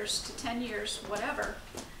 5 years to 10 years, whatever,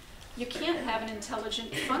 you can't have an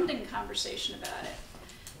intelligent funding conversation about it.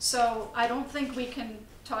 So I don't think we can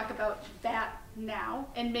talk about that now,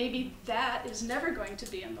 and maybe that is never going to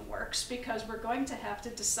be in the works because we're going to have to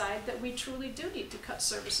decide that we truly do need to cut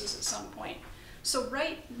services at some point. So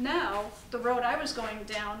right now, the road I was going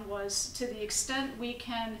down was, to the extent we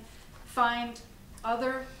can find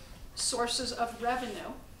other sources of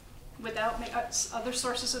revenue without other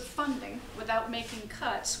sources of funding without making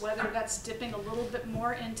cuts, whether that's dipping a little bit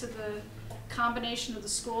more into the combination of the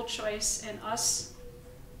school choice and us,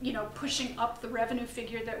 you know, pushing up the revenue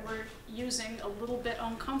figure that we're using a little bit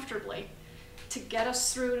uncomfortably to get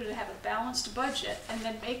us through to have a balanced budget, and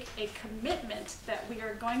then make a commitment that we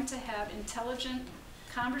are going to have intelligent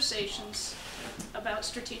conversations about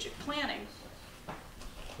strategic planning.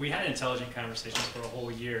 We had intelligent conversations for a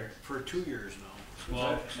whole year. For 2 years now.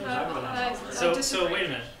 Well, Since I've been on I board. So disagree. wait a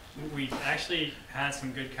minute. We actually had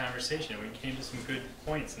some good conversation. We came to some good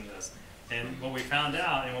points in this. And what we found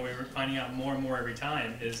out, and what we were finding out more and more every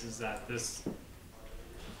time, is that this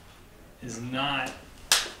is not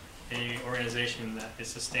an organization that is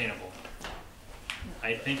sustainable.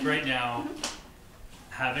 I think right now,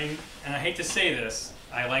 and I hate to say this,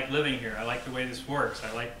 I like living here. I like the way this works.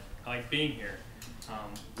 I like being here.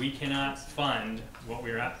 We cannot fund what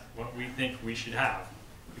we think we should have.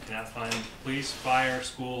 We cannot fund police, fire,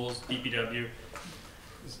 schools, DPW,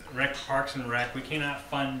 parks and rec. We cannot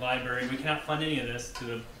fund library. We cannot fund any of this to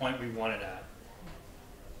the point we want it at.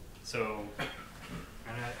 So,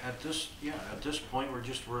 And at this point,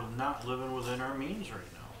 we're not living within our means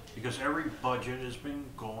right now, because every budget has been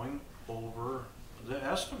going over the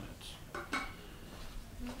estimates.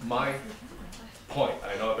 My point,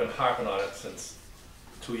 I know I've been harping on it since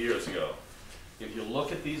 2 years ago. If you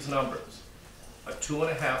look at these numbers, a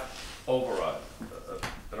 2.5 override,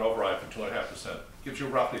 an override for 2.5%, gives you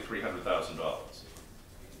roughly $300,000.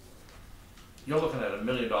 You're looking at $1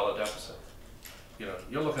 million deficit. You know,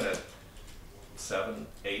 you're looking at 7,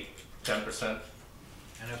 8, 10% And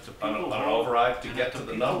if the on people an vote, override to and get if to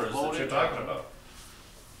the people numbers that vote you're it talking down- about.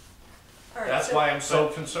 All right, That's so- why I'm so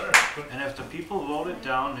concerned. And if the people vote it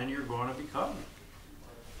down, then you're going to be cutting.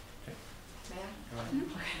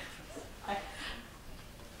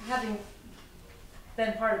 Having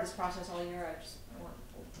been part of this process all year, I just want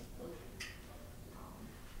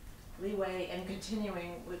leeway and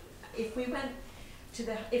continuing with, if we went to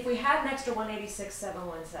the, if we had an extra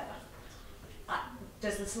 186,717,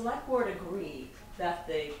 does the select board agree that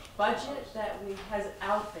the budget that we has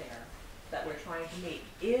out there that we're trying to meet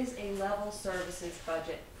is a level services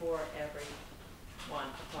budget for everyone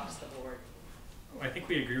across the board? I think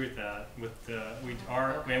we agree with that. With the, we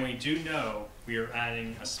are, and we do know we are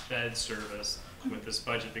adding a sped service with this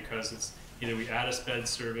budget because it's either we add a sped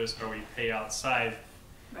service or we pay outside.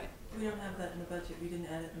 Right. We don't have that in the budget, we didn't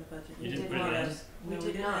add it in the budget. You We didn't did put it not. in? We No, did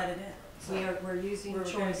didn't not. add it in. We're using We're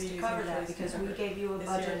the gonna choice be to using cover the that choice to because we cover it gave you a this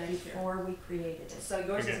year, budget next year. before we created it. So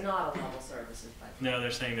yours Okay. is not a level services budget? No,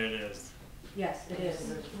 they're saying that it is. Yes, it is.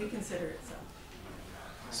 We consider it so.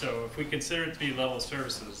 So if we consider it to be level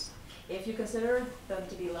services, If you consider them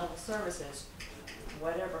to be level services,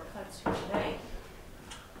 whatever cuts you make,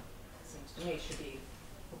 seems to me, should be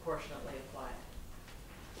proportionately applied.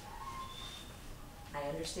 I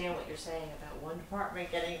understand what you're saying about one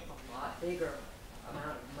department getting a lot bigger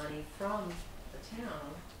amount of money from the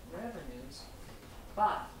town revenues,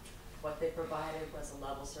 but what they provided was a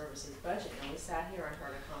level services budget, and we sat here and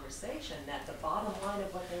heard a conversation that the bottom line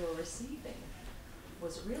of what they were receiving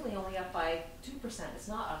was really only up by 2%. It's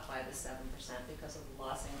not up by the 7% because of the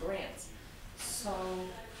loss in grants. So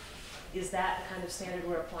is that the kind of standard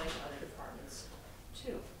we're applying to other departments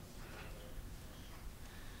too?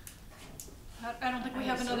 I don't think we I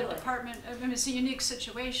have think another so. department, I mean, it's a unique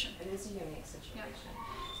situation. It is a unique situation.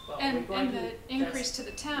 But And- we're going and to the increase just to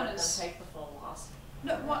the town let them is- take the full loss.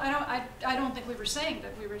 No, well, I don't think we were saying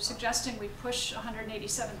that. We were suggesting we push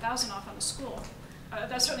 187,000 off on the school.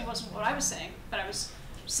 That certainly wasn't what I was saying, but I was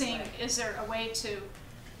seeing, is there a way to,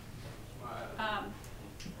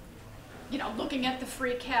 you know, looking at the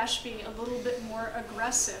free cash, be a little bit more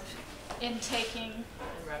aggressive in taking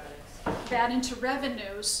And revenues. that into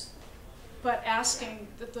revenues, but asking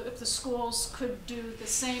that if the schools could do the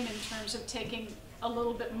same in terms of taking a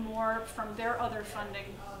little bit more from their other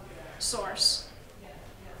funding source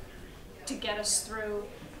to get us through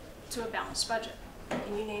to a balanced budget.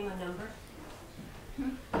 Can you name a number? Hmm?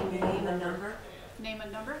 Can you name a number? Name a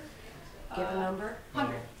number? Give a number?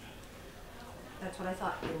 100. That's what I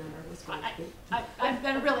thought the number was going to be.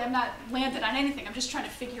 I'm not landed on anything. I'm just trying to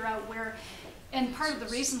figure out where, and part of the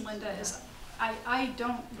reason, Linda, is I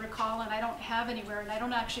don't recall, and I don't have anywhere, and I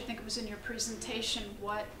don't actually think it was in your presentation,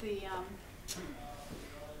 what the,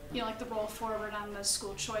 you know, like the roll forward on the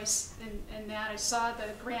school choice and that. I saw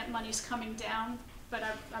the grant monies coming down, but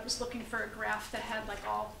I was looking for a graph that had like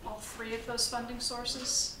all three of those funding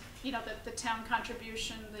sources. You know, the town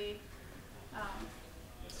contribution, the,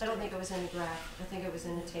 I don't think it was in the graph. I think it was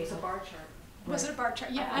in a It's a table. bar chart. was it a bar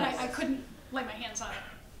chart? Yeah, and I couldn't lay my hands on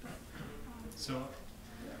it. so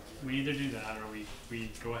we either do that or we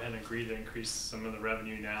go ahead and agree to increase some of the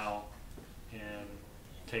revenue now and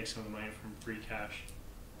take some of the money from free cash.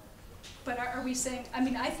 But are we saying, I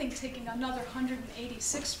mean, I think taking another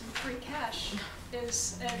 186 from free cash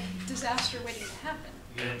is a disaster waiting to happen.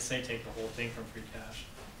 You didn't say take the whole thing from free cash.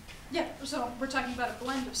 Yeah, so we're talking about a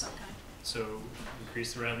blend of some kind. So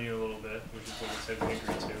increase the revenue a little bit, which is what we said we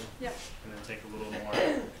agreed to, Yep, and then take a little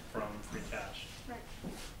more from free cash. right.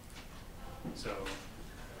 So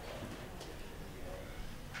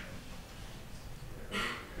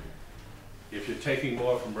If you're taking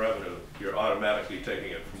more from revenue, you're automatically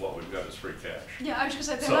taking it from what we've got as free cash. Yeah, I was just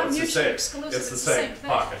gonna say, So they're not it's the mutually same, exclusive, it's the same thing.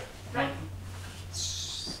 pocket. Right,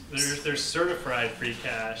 there's certified free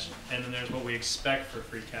cash, and then there's what we expect for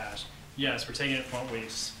free cash. Yes, we're taking it from what we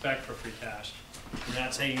expect for free cash. We're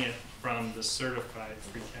not taking it from the certified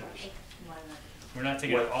free cash. We're not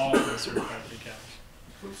taking it What? all from the certified free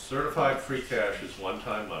cash. Certified free cash is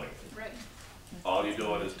one-time money. right. All you're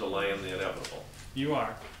doing is delaying the inevitable. You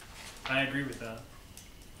are. I agree with that.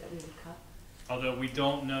 That we would cut. Although we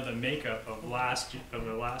don't know the makeup of the last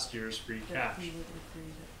year's free cash. We would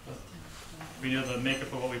agree that this town- We know the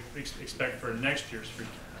makeup of what we expect for next year's free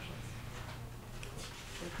cash.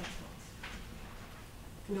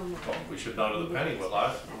 No, no. Well, we should know to the penny what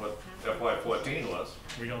FY14 was.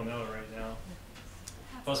 We don't know it right now.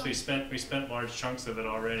 Plus, we spent large chunks of it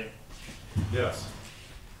already. Yes.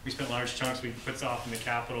 we spent large chunks, we put off in the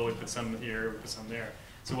capital, we put some here, we put some there.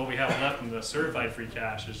 So what we have left in the certified free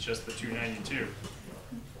cash is just the 292.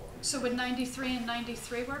 So would 93 and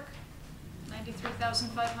 93 work?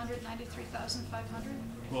 93,500, 93,500?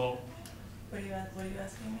 Well, What are you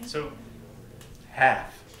asking me? so,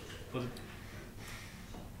 Half. well,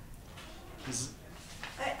 this,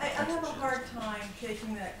 I have a hard time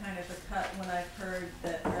taking that kind of a cut when I've heard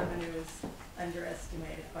that revenue is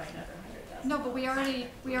underestimated by another $100,000. No, but we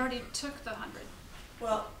already took the 100.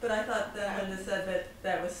 Well, but I thought that Linda said that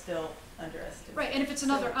that was still underestimated. Right, and if it's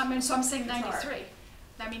another, I mean, so I'm saying It's hard. 93.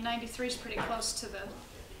 I mean, 93 is pretty close to the,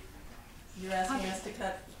 You're asking us to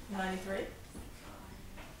cut 93?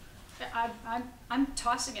 I'm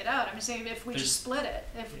tossing it out. I'm saying if we There's- just split it,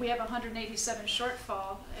 if we have a 187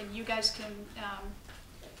 shortfall and you guys can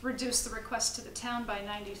reduce the request to the town by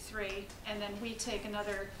 93, and then we take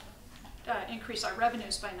another, increase our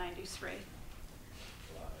revenues by 93.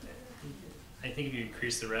 I think if you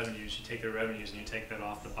increase the revenues, you take the revenues and you take that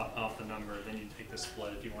off the number, then you take the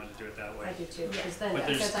split if you want to do it that way. I do too, because then, But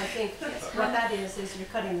there's- because I think what that is you're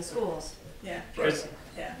cutting the schools. Yeah, Because,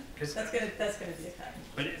 yeah. 'cause- That's gonna be a cut.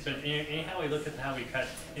 but anyhow we look at how we cut,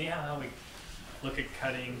 anyhow how we look at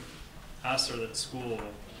cutting us or the school,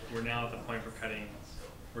 we're now at the point we're cutting.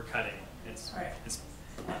 It's, Right. it's,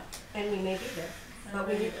 And we may be there, but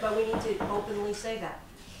we need to openly say that.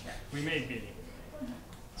 we may be.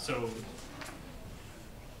 So,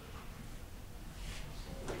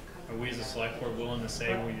 are we as a select board willing to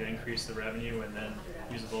say we increase the revenue and then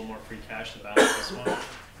use a little more free cash to balance this one? I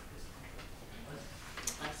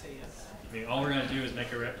say yes. I mean, all we're gonna do is make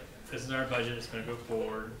this is our budget, it's gonna go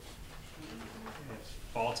forward. If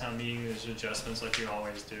fall town meeting, there's adjustments like we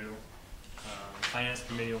always do. Finance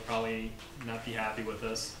committee will probably not be happy with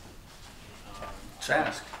us. Just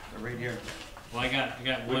ask, they're right here. Well, I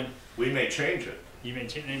got one, We may change it. they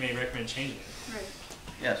may recommend changing it. Right.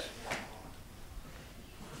 Yes.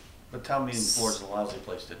 But town meeting floor is a lousy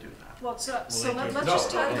place to do that. Well, so they let's do.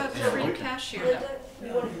 just No, talk about the yeah, free we can- cash here. Linda, you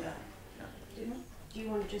We want don't do that. do you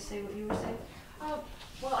want to just say what you were saying?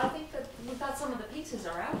 Well, I think that we've got some of the pieces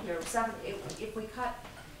are out here. If we cut,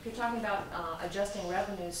 if you're talking about adjusting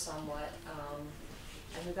revenues somewhat,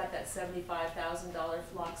 and we've got that $75,000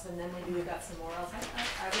 flux, and then maybe we've got some more else.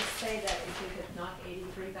 I would say that if we could knock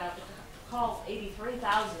 83,000, call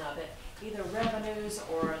 83,000 of it, either revenues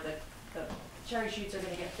or the cherry sheets are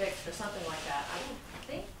gonna get fixed or something like that. I don't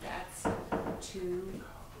think that's too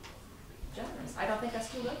generous. I don't think that's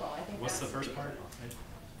too liberal. I think What's the that's first part? I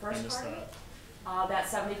First missed part? that. That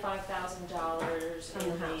 $75,000 From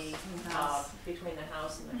the house. From the house. between the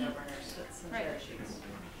House and the governor's, some Right. cherry sheets.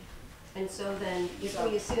 And so then, if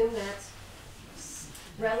we assume that's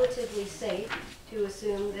relatively safe to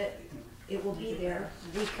assume that it will be there,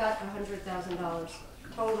 we cut $100,000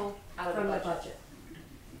 total Out of the from the budget.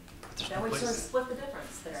 budget Then we sort of split the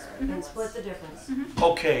difference there. and split the difference.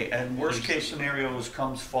 Okay, and worst case scenarios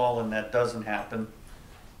comes fall and that doesn't happen,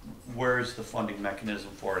 where is the funding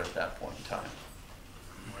mechanism for it at that point in time?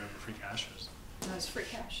 Whatever free cash is. That's free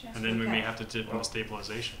cash, yeah. And then we may Okay. have to dip into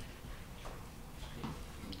stabilization.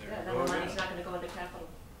 Mm-hmm. Yeah, then the money's not gonna go into capital,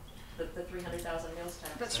 the 300,000 meals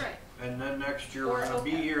tax. That's right. And then next year, Or we're gonna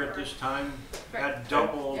be okay, here or- at this time Right. at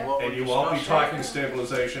double Yep. what we're And you won't be discussing. talking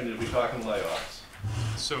stabilization, you'll be talking layoffs.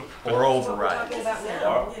 So, Or override, Talking about Or,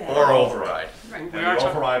 now. Yeah. or override, Right. and We the are talking-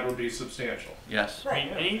 override would be substantial. yes. I mean,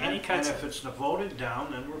 any And cuts, if it's voted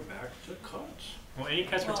down, then we're back to cuts. well, any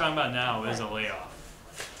cuts we're talking about now is a layoff.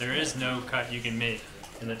 There is no cut you can make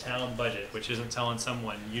in the town budget, which isn't telling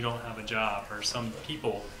someone you don't have a job, or some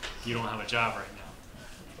people you don't have a job right now.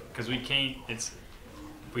 Because we can't, if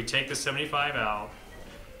we take the 75 out,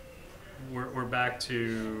 we're back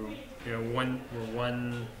to, we're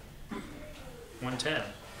 110.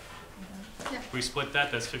 Yeah. We split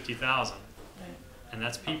that, that's 50,000, Right. and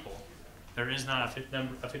that's people. There is not a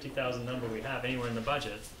 50,000 number we have anywhere in the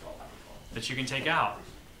budget that you can take out.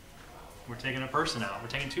 We're taking a person out, we're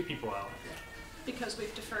taking two people out. Because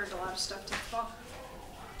we've deferred a lot of stuff to the fall.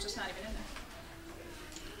 Just not even in there.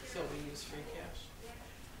 So we use free cash.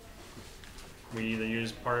 We either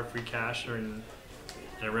use part of free cash or in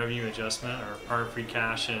a revenue adjustment, or part of free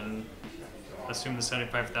cash and assume the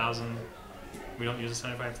 75,000, we don't use the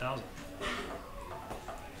 75,000.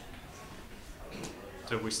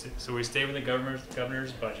 So we stay with the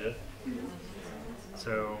governor's budget.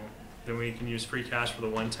 So then we can use free cash for the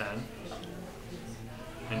 110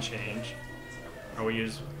 and change, or we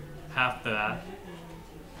use half that.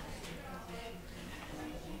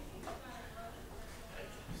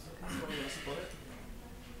 So we're gonna split it?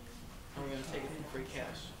 Or we're gonna take it from free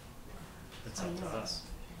cash? It's up to us.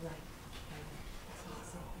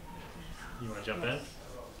 you wanna jump in?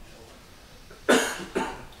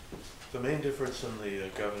 The main difference in the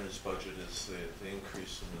governor's budget is the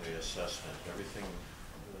increase in the assessment. Everything,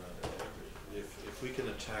 if we can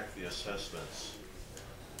attack the assessments,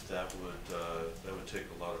 that would take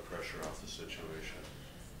a lot of pressure off the situation.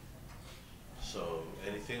 So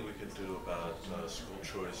anything we can do about school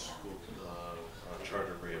choice, school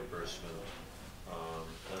charter reimbursement,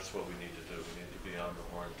 that's what we need to do. We need to be on the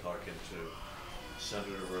horn talking to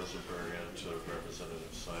Senator Rosenberg and to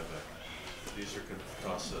Representative Sybeck. These are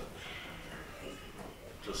costs that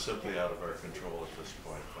just simply out of our control at this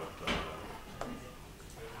point, but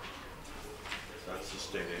that's the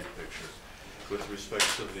state aid picture. With respect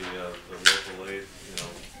to the local aid, you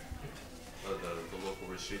know, the local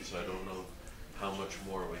receipts, I don't know how much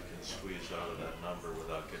more we can squeeze out of that number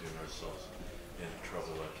without getting ourselves into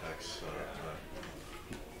trouble at tax.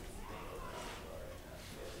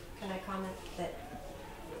 Can I comment that,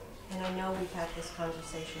 and I know we've had this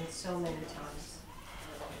conversation so many times,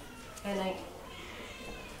 and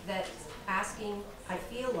that asking, I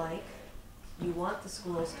feel like you want the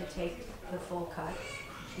schools to take the full cut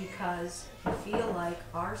because you feel like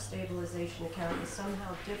our stabilization account is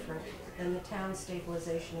somehow different than the town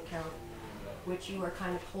stabilization account, which you are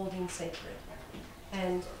kind of holding sacred.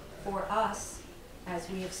 And for us, as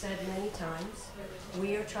we have said many times,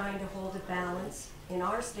 we are trying to hold a balance in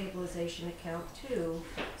our stabilization account too,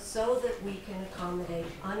 so that we can accommodate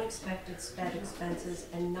unexpected sped expenses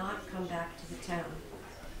and not come back to the town.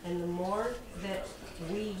 And the more that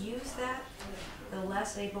we use that, the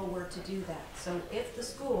less able we're to do that. So if the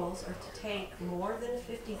schools are to take more than a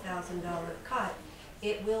 $50,000 cut,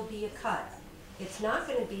 it will be a cut. It's not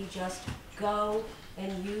going to be just go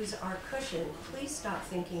and use our cushion. Please stop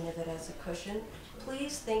thinking of it as a cushion.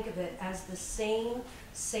 Please think of it as the same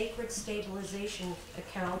sacred stabilization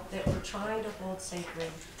account that we're trying to hold sacred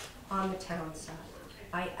on the town side.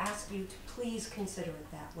 I ask you to please consider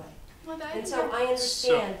it that way. Well, And so I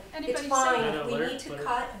understand, it's anybody fine, say- if we Larry, need to Larry.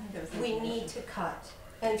 cut, we need to cut.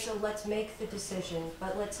 And so let's make the decision,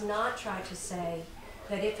 but let's not try to say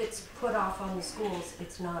that if it's put off on the schools,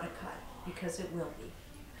 it's not a cut, because it will be.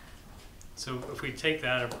 So if we take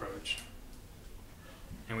that approach,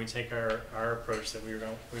 and we take our approach that we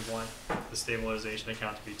want the stabilization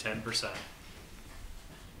account to be 10%,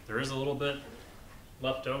 there is a little bit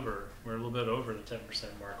left over. We're a little bit over the 10%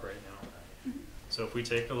 mark right now. So if we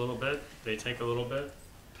take a little bit, they take a little bit.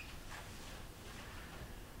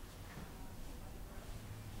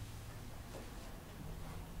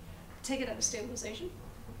 Take it out of stabilization.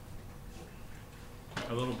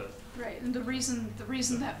 A little bit. Right, and the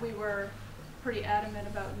reason that we were pretty adamant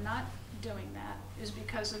about not doing that is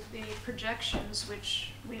because of the projections,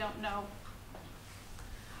 which we don't know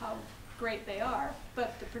how great they are,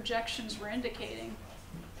 but the projections were indicating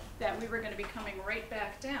that we were gonna be coming right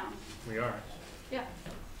back down. We are. Yeah,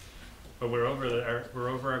 But we're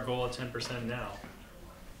over our goal of 10% now.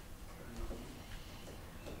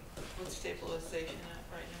 What's stabilization at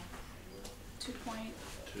right now? 2.8.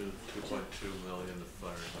 2.2 million, if I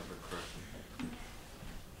remember correctly.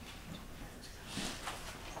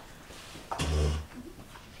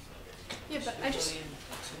 Yeah, but I just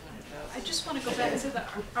 200,000, want to go back to the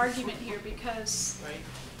argument here because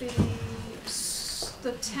right?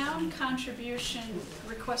 the town contribution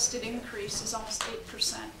requested increase is almost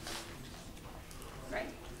 8%, right?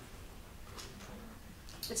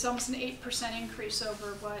 It's almost an 8% increase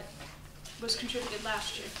over what was contributed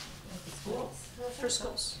last year for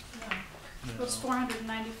schools. It was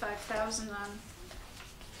 495,000 on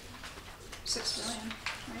 6 million,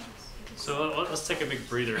 right? So let's take a big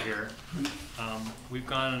breather here. We've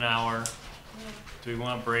gone an hour. Do we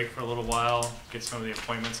want to break for a little while, get some of the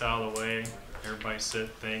appointments out of the way, everybody sit,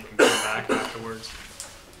 think, and come back afterwards?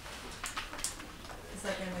 Is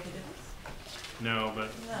that gonna make a difference? No, but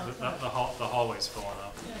No, it's the not. hallway's filling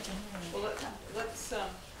up. Yeah, I can hear you. Well, let's,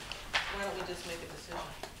 why don't we just make a decision?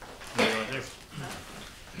 What do you want to do?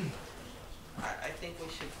 I think we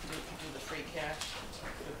should do the free cash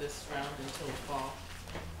for this round until the fall.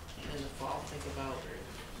 And in the fall, think about,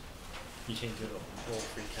 You can't do the whole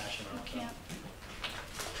free cash amount. though. Can't.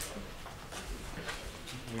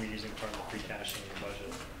 You're using part of the free cash in your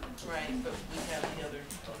budget. right, but we have the other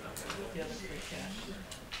free cash.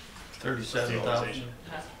 Stabilization.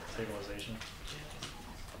 Huh? Stabilization.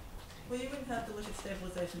 Well, you wouldn't have to look at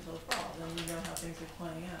stabilization till the fall, then you know how things are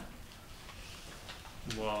playing out.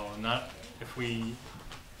 Well, not if we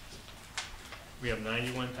have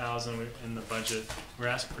 91,000 in the budget. We're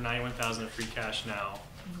asking for 91,000 of free cash now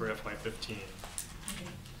for FY15.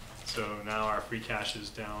 So now our free cash is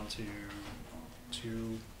down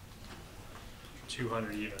to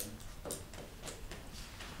 200 even.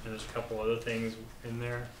 And there's a couple other things in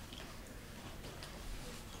there.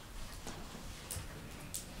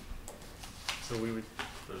 So we would,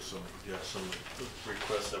 There's some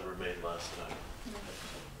requests that were made last time.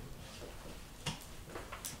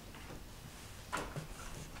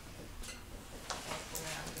 We're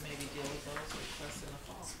gonna have to maybe deal with those requests in the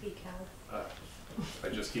fall. Speak, Hal. I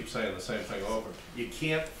just keep saying the same thing over. You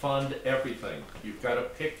can't fund everything. You've got to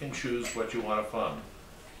pick and choose what you want to fund.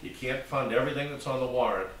 You can't fund everything that's on the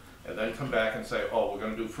warrant and then come back and say, oh, we're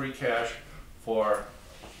going to do free cash for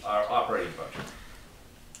our operating budget.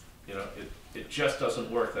 You know, it just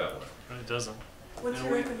doesn't work that way. it doesn't. What's And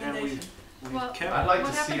your we- and recommendation? we've Well, kept- I like What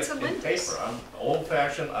to see happened it to in Linda's? paper. I'm old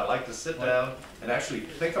fashioned. I like to sit down and actually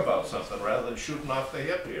think about something rather than shooting off the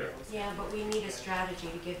hip here. Yeah, but we need a strategy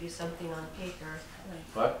to give you something on paper.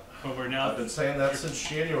 But But we're I've now, been saying that since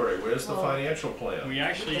January. Where's the Well, financial plan? we We've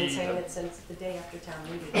actually, been saying it since the day after town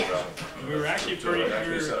meeting. Well, we were actually so pretty, I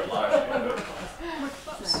actually said it last year. We're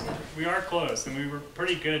close. we are close, and we were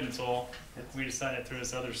pretty good until we decided through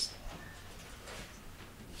this other,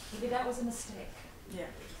 Maybe that was a mistake. Yeah.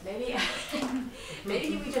 Maybe,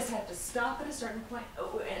 maybe we just have to stop at a certain point,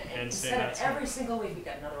 and And say instead of that's- every single week, we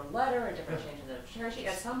got another letter, a different change in the cherry sheet,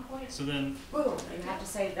 at some point, so then, boom, you have to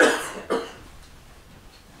say that's it.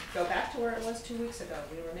 Go back to where it was 2 weeks ago,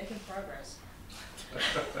 we were making progress.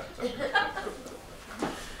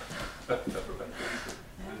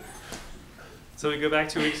 so we go back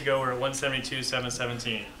 2 weeks ago, we're at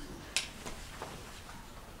 172,717.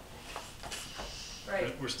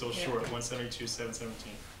 Right. We're still Yeah. short,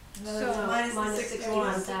 172,717. So- Minus the Minus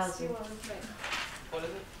 61,000. 61,000. Right. What is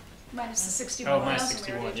it? Minus the Oh, 61,000 minus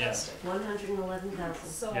we already 61, yeah. adjusted. 111,000.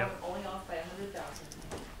 So Yep. I'm only off by 100,000.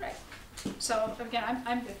 Right. So again,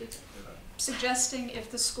 I'm suggesting if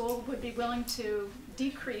the school would be willing to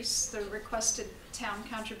decrease the requested town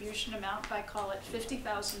contribution amount by, call it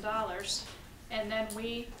 $50,000, and then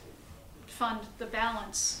we fund the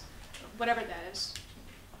balance, whatever that is.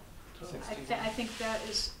 I think that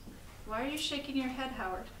is, why are you shaking your head,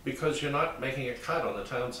 Howard? Because you're not making a cut on the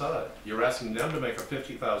town side. You're asking them to make a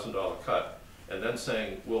 $50,000 cut and then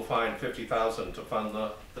saying, we'll find $50,000 to fund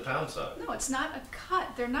the town side. No, it's not a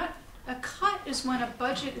cut. They're not, a cut is when a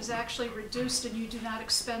budget is actually reduced and you do not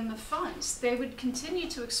expend the funds. They would continue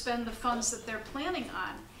to expend the funds that they're planning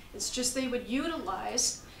on. It's just they would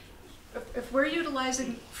utilize, if we're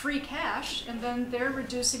utilizing free cash and then they're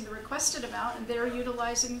reducing the requested amount and they're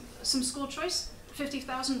utilizing some school choice,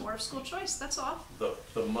 50,000 more of school choice, that's all.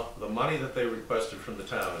 The money that they requested from the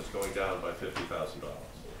town is going down by $50,000.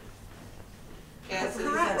 As is-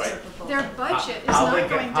 Correct. Right. Their budget is How they not get-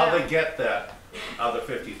 going How they down. get that other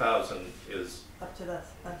 50,000 is Up to this.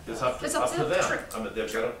 It's up It's to, up up to to the them. trip. I mean,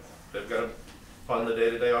 they've got to fund the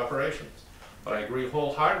day-to-day operations. But I agree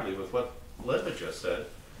wholeheartedly with what Linda just said.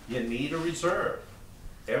 You need a reserve.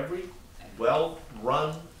 Every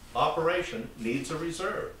well-run operation needs a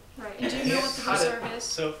reserve. Right, and do you know what the Cut it. reserve is?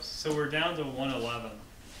 So we're down to 111,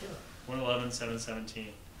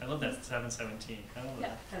 111,717. I love that 717. I love Yeah.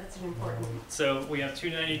 that. That's an important. So we have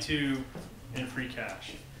 292 in free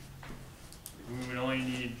cash. We would only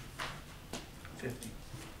need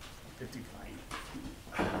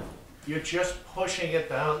 55. You're just pushing it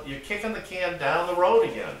down, you're kicking the can down the road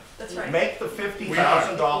again. That's right. Make the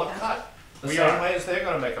 $50,000 cut. The We same are. way as they're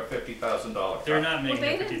gonna make a $50,000 cut. They're not Well, making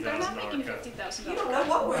they a didn't, they're not making $50,000 cut. $50,000 You don't know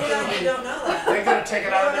what we're doing, you don't know that. They're gonna take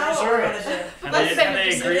it out of You their don't know what we're reserves. gonna do. Have Let's they, say have they we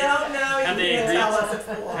just- You agreed? don't know, Have you they can't agreed? tell us it's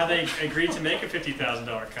the law. Have they agreed to make a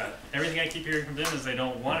 $50,000 cut? Everything I keep hearing from them is they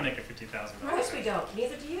don't want to make a $50,000 Of cut. course we don't,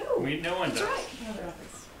 neither do you. No one That's does. right. No,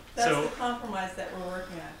 that's So- the compromise that we're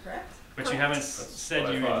working on, correct? But you haven't That's said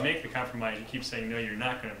what I you would thought. make the compromise. You keep saying no, you're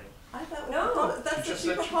not going to make. I thought, No. that's She what just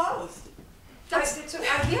you said she- proposed. That's,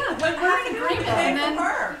 Yeah. when we're in agreement Pay and for then,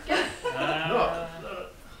 her. yeah, No,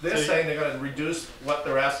 they're So- saying they're gonna reduce what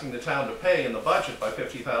they're asking the town to pay in the budget by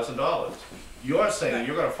 $50,000. You're saying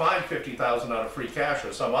you're gonna find $50,000 out of free cash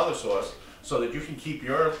or some other source so that you can keep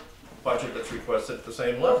your budget that's requested at the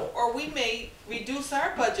same level. Or we may reduce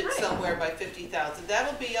our budget Right. somewhere by 50,000.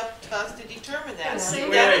 That'll be up to us to determine that. Say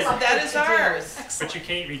Wait, That wait. is, that is ours. But excellent. you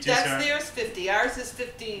can't reduce That's our. theirs 50, ours is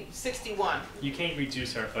 61. You can't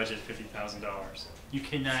reduce our budget $50,000. You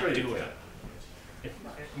cannot Sure you do it. can.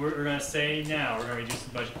 If we're gonna say now we're gonna reduce the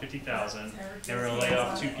budget 50,000, and we're gonna lay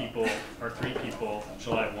off 2 people or 3 people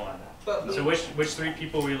July 1. But we, So which 3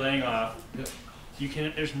 people are we laying off? You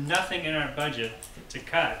can. There's nothing in our budget to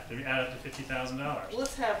cut to add up to $50,000.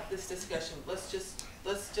 let's have this discussion. Let's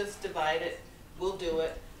just divide it. We'll do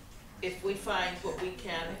it. If we find what we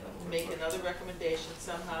can, make another recommendation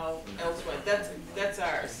somehow elsewhere. That's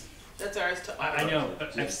ours. That's ours to own. I know,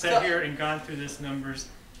 but I've sat here and gone through this numbers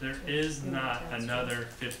There is not another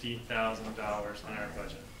 $50,000 in our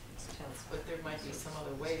budget. But there might be some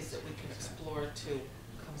other ways that we can explore to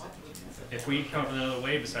come up with. If we come up with another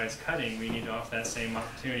way besides cutting, we need to offer that same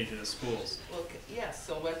opportunity to the schools. Well, yes,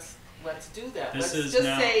 so let's do that. This Let's is just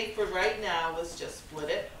now- say for right now, let's just split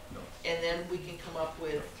it, and then we can come up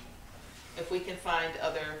with, if we can find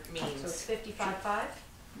other So it's means. 55.5?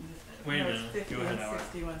 Wait a No, it's minute, go ahead, Howard.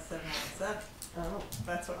 51,61,717. Oh.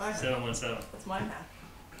 That's what I have. 717. That's my math.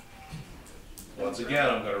 Once again,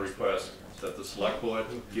 I'm gonna request that the select board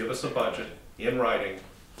give us a budget in writing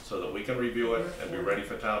so that we can review it and be ready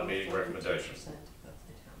for town meeting recommendations.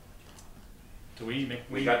 Do we make,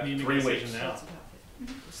 We we got need to 3 make a decision weeks. now?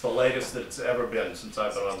 It's the latest it's ever been since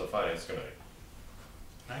I've been on the finance committee.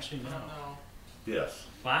 Actually, I no. don't know. Yes,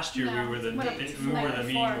 Last year, No, we were the, what, we were the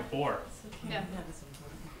meeting before. Yeah.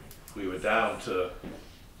 we were down to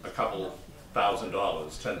a couple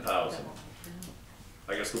 $1,000s, 10,000.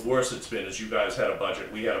 I guess the worst it's been is you guys had a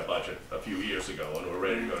budget, we had a budget a few years ago and we're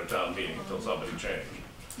ready to go to town meeting until somebody changed.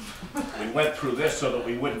 We went through this so that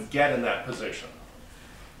we wouldn't get in that position.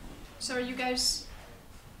 So are you guys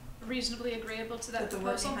reasonably agreeable to that That the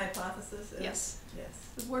proposal? working hypothesis is? Yes. Yes.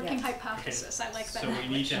 The working Yes. hypothesis, I like that So we need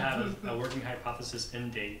language. to have a working hypothesis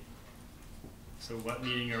end date. So what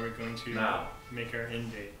meeting are we going to Now. make our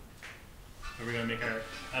end date? Are we gonna make our,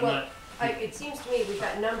 I'm Well, not, it seems to me we've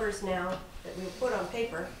got numbers now that we've put on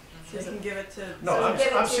paper. So you can give it to. No, So I'm, give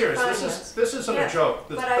it I'm to serious, finance. this isn't Yeah, a joke.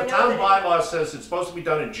 The but I know town that it- bylaw says it's supposed to be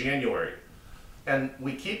done in January. And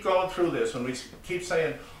we keep going through this and we keep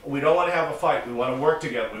saying, we don't wanna have a fight, we wanna work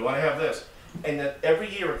together, we wanna have this. And then every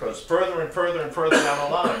year it goes further and further and further down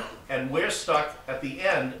the line. And we're stuck at the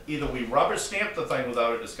end, either we rubber stamp the thing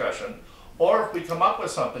without a discussion, or if we come up with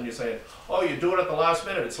something, you're saying, oh, you do it at the last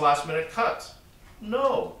minute, it's last minute cuts.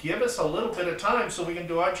 No, give us a little bit of time so we can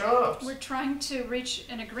do our jobs. We're trying to reach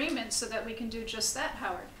an agreement so that we can do just that,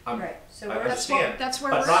 Howard. Right, so I we're, understand, that's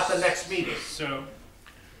where but we're- not the next meeting. so.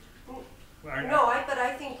 no, but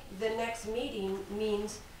I think the next meeting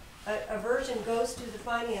means a version goes to the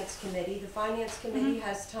finance committee. The finance committee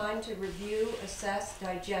has time to review, assess,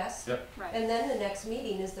 digest. Yep. Right. And then the next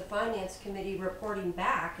meeting is the finance committee reporting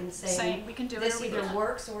back and saying, Saying we can do it this or we either can't.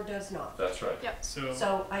 works or does not. That's right. Yep.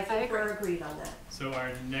 So I think agree. we're agreed on that. So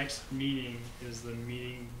our next meeting is the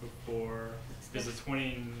meeting before, is the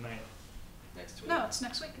 29th. Next week. No, it's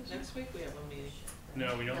next week, isn't it? Next week we have a meeting.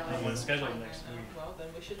 No, we don't have one scheduled next week. Well, then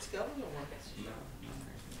we should schedule one.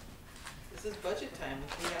 This is budget time.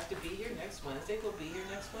 If we have to be here next Wednesday, we'll be here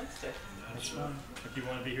next Wednesday. That's fine. If you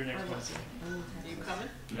wanna be here next Wednesday. Are you coming?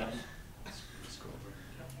 No.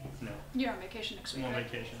 No, You're on vacation next week, I'm on right?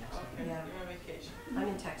 vacation. Okay, Yeah. you're on vacation. I'm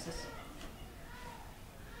in Texas.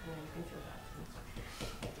 Yeah, you can feel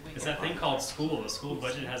that. The week It's that of- thing called school. The school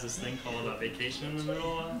budget has this thing called a vacation in the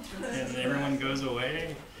middle of, and everyone goes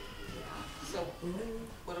away. So,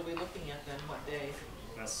 what are we looking at then? What day?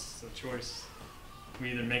 That's a choice.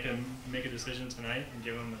 We either make a decision tonight and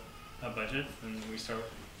give them a budget, and we start,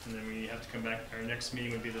 and then we have to come back. Our next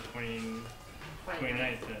meeting would be the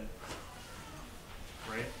 29th then,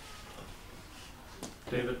 right?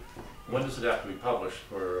 David, when does it have to be published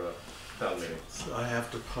for town meeting? So I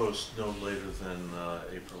have to post no later than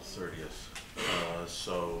April 30th.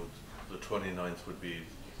 So the 29th would be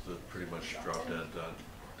the pretty much drop dead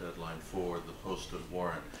deadline for the posted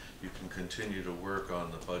warrant. You can continue to work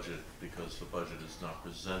on the budget because the budget is not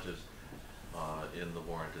presented in the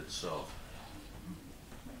warrant itself.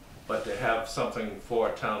 But to have something for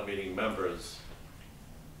town meeting members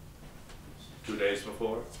 2 days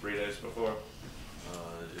before, 3 days before?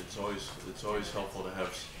 It's always helpful to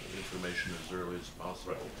have information as early as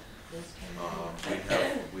possible.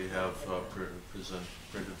 We have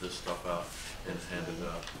printed this stuff out and handed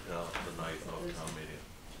out the night of town meeting.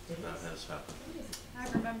 That has happened. I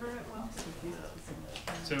remember it well.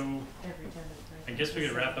 So, I guess we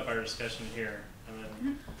could wrap up our discussion here, and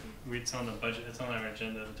then it's on the budget, it's on our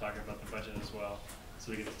agenda to talk about the budget as well.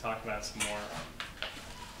 So we get to talk about it some more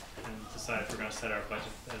and decide if we're gonna set our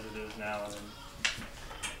budget as it is now, and then,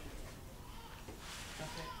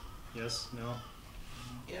 Okay. yes, no?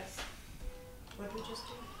 Yes. What did we just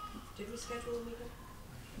do? Did we schedule a meeting?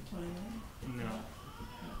 29. No.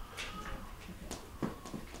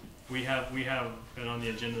 We have been on the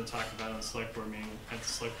agenda to talk about it in the select board meeting, at the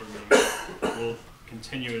select board meeting. We'll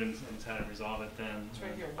continue it and try to resolve it then. It's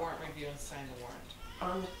right here, warrant review and sign the warrant.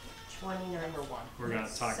 On the 29th. Number 1. We're gonna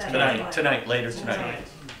talk Seven. tonight. Later Tonight.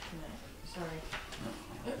 Sorry.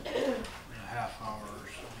 A half hour or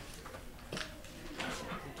so.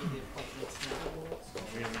 We'll do the appointments now.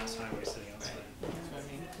 We have Mass Highway sitting outside. That's what I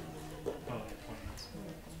mean. Oh, the appointments.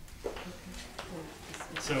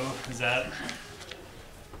 So is that?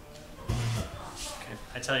 Okay.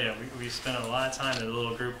 I tell you, we spent a lot of time in a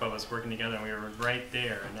little group of us working together, and we were right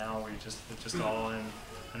there. And now it just all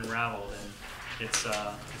unraveled, and it's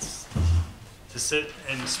to sit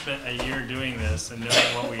and spend a year doing this and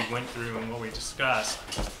knowing what we went through and what we discussed.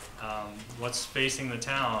 What's facing the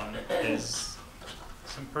town is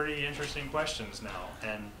some pretty interesting questions now,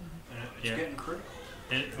 and It's getting critical.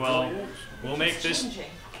 well, really is. we'll make this. Changing.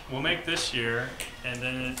 We'll make this year, and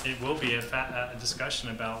then it will be a discussion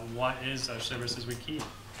about what is our services we keep.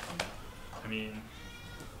 I mean,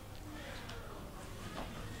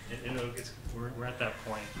 we're at that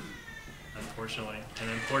point, unfortunately.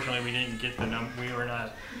 And unfortunately, we didn't get the we're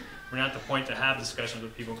not at the point to have discussions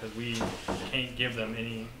with people because we can't give them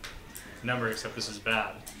any number except this is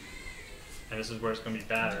bad, and this is where it's going to be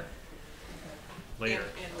badder later.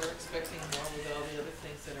 And we're expecting more with all the other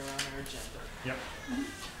things that are on our agenda. Yep.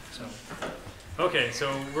 So, okay,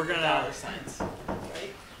 so we're gonna, Dollar signs,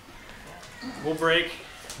 right? we'll break.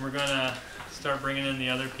 We're gonna start bringing in the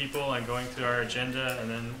other people and going through our agenda, and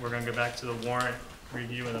then we're gonna go back to the warrant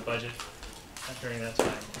review and the budget during that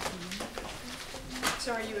time.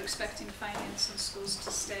 So are you expecting finance and schools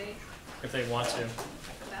to stay If they want to.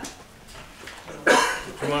 for that?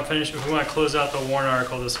 If we want to close out the warrant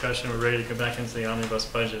article discussion, we're ready to go back into the omnibus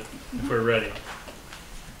budget, if we're ready.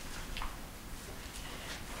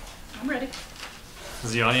 I'm ready.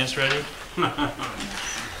 Is the audience ready?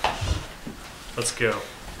 Let's go.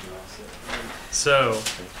 So,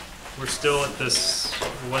 we're still at this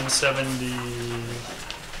 170,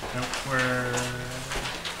 nope, we're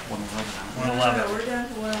 111. We're down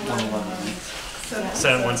to 111.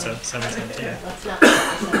 717. Let's not.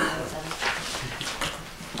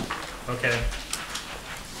 Okay.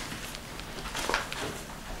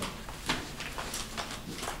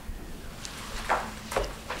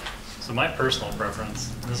 So my personal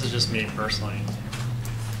preference, this is just me personally.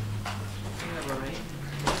 You never right.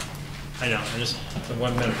 I know, I just, the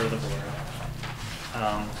 1 minute for the board.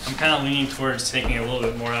 I'm kind of leaning towards taking a little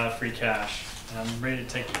bit more out of free cash. And I'm ready to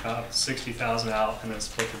take about 60,000 out and then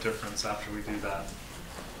split the difference after we do that.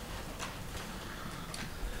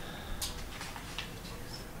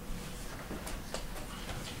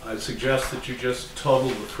 I suggest that you just total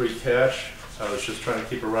the free cash. I was just trying to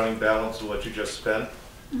keep a running balance of what you just spent.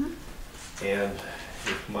 And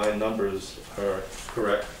if my numbers are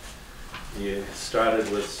correct, you started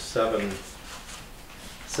with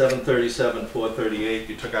 737, 438.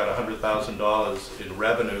 You took out $100,000 in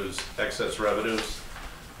revenues, excess revenues,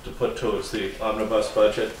 to put towards the omnibus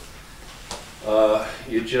budget.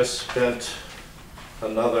 You just spent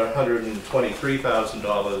another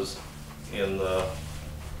 $123,000 in the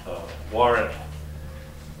warrant.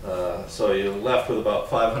 So you're left with about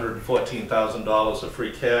 $514,000 of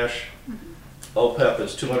free cash. OPEB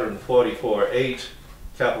is 244.8,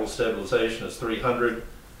 capital stabilization is 300.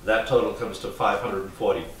 That total comes to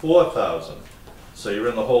 544,000. So you're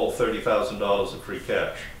in the hole $30,000 of free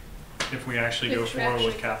cash. If we actually go If you forward with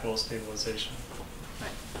actually- capital stabilization.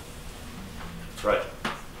 Right.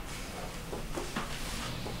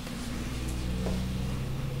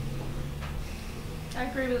 I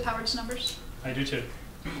agree with Howard's numbers. I do too.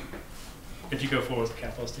 If you go forward with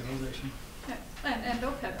capital stabilization. Yeah, and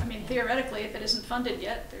OPEB, I mean, theoretically, if it isn't funded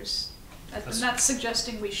yet, I'm not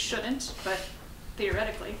suggesting we shouldn't, but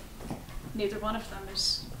theoretically, neither one of them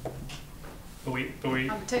is But we,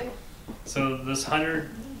 on the table. so this 100,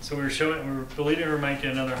 so we're believing we might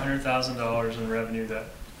get another $100,000 in revenue that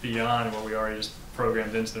beyond what we already just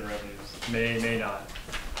programmed into the revenues. May not.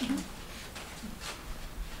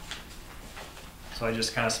 So I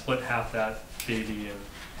just kind of split half that baby and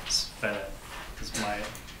spent it. Is my.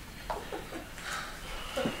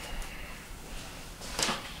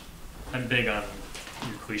 I'm big on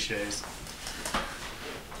your cliches.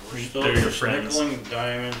 We're still They're your just friends. nickel and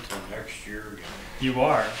diamond till next year again. You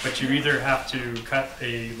are, but you either have to cut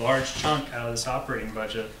a large chunk out of this operating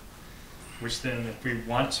budget, which then if we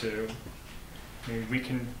want to, I mean, we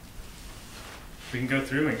can go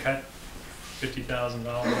through and cut $50,000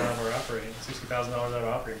 out of our operating, $60,000 out of our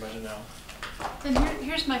operating budget now. And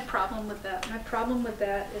here's my problem with that. My problem with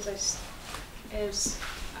that is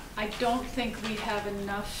I don't think we have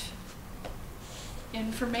enough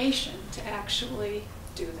information to actually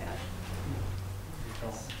do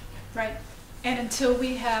that. Right? And until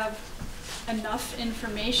we have enough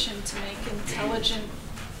information to make intelligent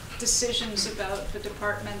decisions about the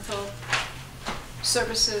departmental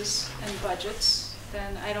services and budgets,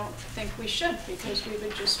 then I don't think we should, because we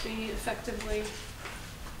would just be effectively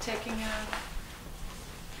taking a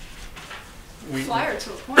flyer to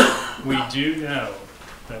a point. We do know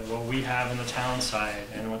that what we have in the town side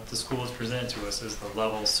and what the school has presented to us is the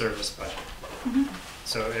level service budget. Mhm.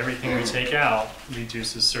 So everything we take out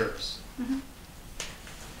reduces service. Mhm.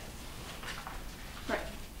 Right.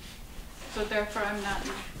 So therefore, I'm not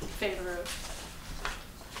in favor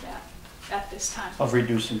of that at this time. Of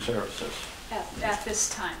reducing services. At this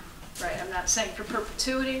time, right? I'm not saying for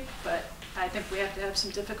perpetuity, but I think we have to have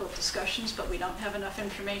some difficult discussions, but we don't have enough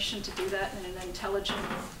information to do that in an intelligent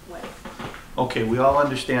way. Okay, we all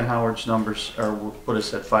understand Howard's numbers are, put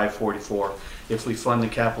us at 544. If we fund the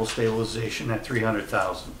capital stabilization at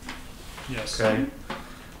 300,000, Yes. okay?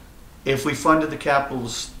 If we funded the capital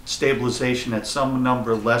stabilization at some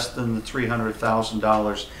number less than the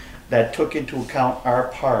 $300,000, that took into account our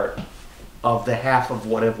part of the half of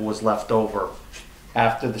whatever was left over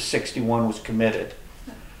after the 61 was committed.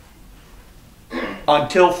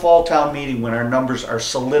 Until fall town meeting, when our numbers are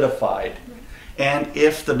solidified, and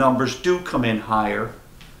if the numbers do come in higher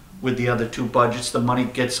with the other two budgets, the money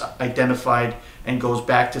gets identified and goes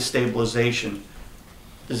back to stabilization.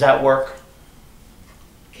 Does that work?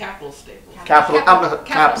 Capital stable.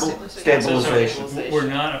 Capital So stabilization. we're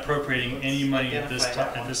not appropriating any money at this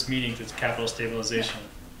Identify that at this meeting to capital stabilization.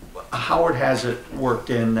 Howard has it worked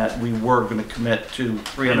in that we were gonna commit to In the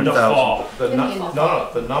 300,000. fall.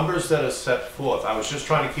 The numbers that are set forth, I was just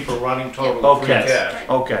trying to keep a running total of free Okay, cash,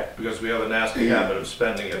 okay. because we have a nasty habit of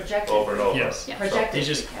spending it Projected. over and over. Yes. Yeah. Projected He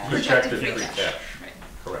just- free cash. Projected Projected free free cash, Right.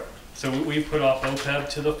 correct. So we put off OPEB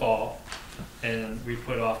to the fall, and we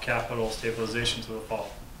put off capital stabilization to the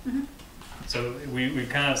fall. Mhm. So we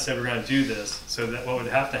kind of said we're gonna do this, so that what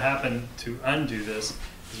would have to happen to undo this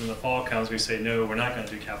is when the fall comes, we say, no, we're not gonna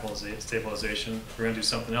do capital stabilization, we're gonna do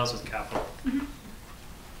something else with capital. Mhm.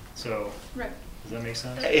 So, Right. does that make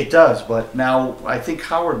sense? It does, but now I think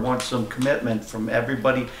Howard wants some commitment from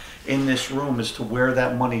everybody in this room as to where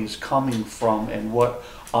that money is coming from and what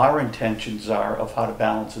our intentions are of how to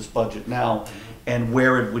balance this budget now and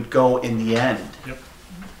where it would go in the end. Yep.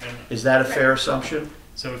 And Is that a fair assumption?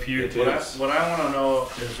 so if you, It is. What I wanna know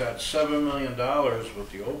is that $7 million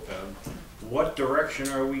with the OPEB, what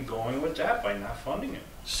direction are we going with that by not funding it?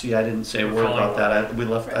 See, I didn't say a word about that. I left We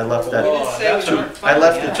that. didn't say we Two- weren't I funding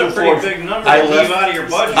left it. the That's a 240. pretty big number I to leave left- out of your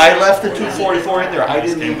budget. I left the 244 in there. I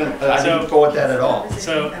didn't go with that at all.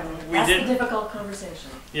 So, we That's did- the difficult conversation.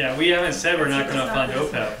 yeah, we haven't said we're not gonna It's fund not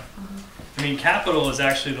OPEB. I mean, capital is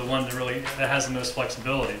actually the one that has the most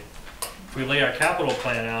flexibility. If we lay our capital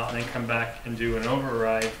plan out and then come back and do an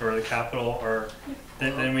override for the capital, or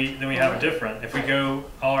then we have it different. If we go,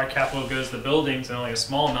 all our capital goes to buildings and only a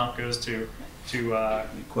small amount goes to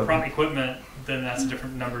equipment, then that's a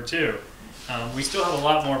different number too. We still have a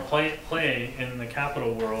lot more play in the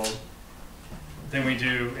capital world than we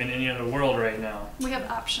do in any other world right now. We have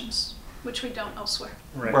options, which we don't elsewhere.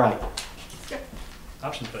 Right.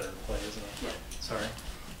 Options better to play, isn't it? Yeah. Sorry.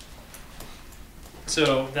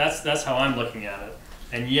 So that's how I'm looking at it.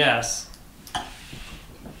 And yes,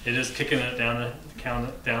 it is kicking it down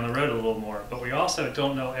the road a little more. But we also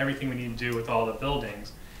don't know everything we need to do with all the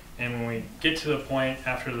buildings. And when we get to the point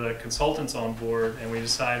after the consultant's on board and we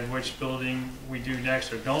decide which building we do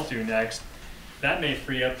next or don't do next, that may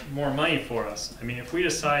free up more money for us. I mean, if we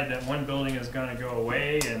decide that one building is going to go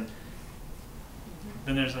away, and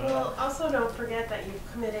then there's a Well, also don't forget that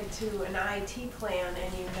you've committed to an IT plan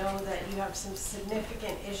and you know that you have some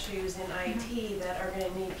significant issues in IT that are gonna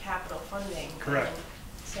need capital funding. Correct.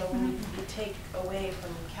 And so when you take away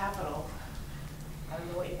from capital, I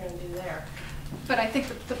don't know what you're gonna do there. But I think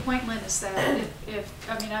the point, Lynn, is that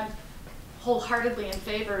I mean, I'm wholeheartedly in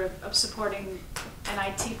favor of supporting an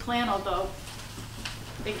IT plan, although,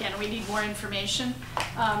 again, we need more information.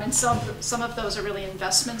 And some of those are really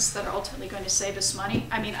investments that are ultimately going to save us money.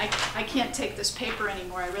 I mean, I can't take this paper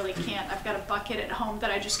anymore, I really can't. I've got a bucket at home that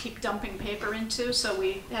I just keep dumping paper into, so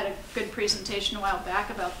we had a good presentation a while back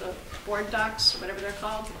about the board docs, whatever they're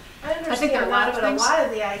called. I think there are a understand lot that, of but a things- lot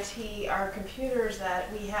of the IT are computers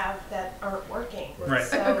that we have that aren't working. Right.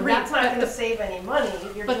 So Agreed, that's not but gonna the- save any money,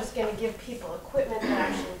 you're but- just gonna give people equipment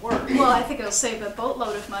that actually works. Well, I think it'll save a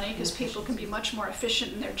boatload of money because people can be much more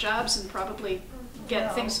efficient in their jobs and probably get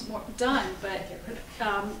Well. things more done. But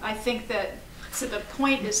I think that, so the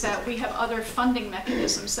point is that we have other funding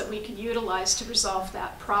mechanisms that we can utilize to resolve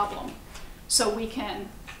that problem. So we can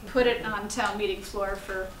put it on town meeting floor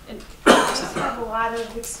for, I just have a lot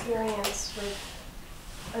of experience with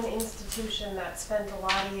an institution that spent a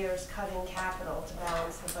lot of years cutting capital to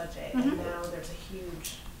balance the budget, and now there's a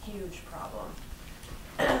huge, huge problem.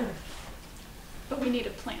 but we need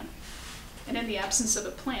a plan. And in the absence of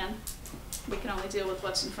a plan, we can only deal with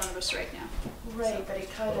what's in front of us right now. Right, but it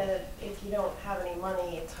kinda, if you don't have any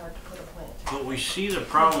money, it's hard to put a plan together. But we see the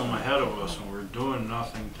problem ahead of us, and we're doing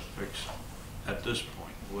nothing to fix it at this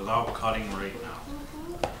point, without cutting right now.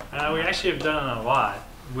 We actually have done a lot.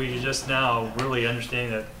 We just now really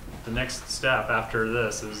understand that the next step after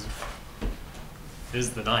this is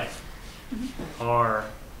the knife, or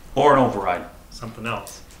Or an override. something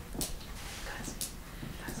else.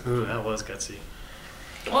 Ooh, that was gutsy.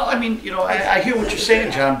 Well, I mean, you know, I hear what you're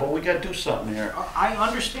saying, John, but we gotta do something here. I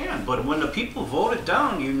understand, but when the people vote it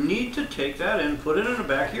down, you need to take that in, put it in the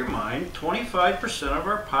back of your mind. 25% of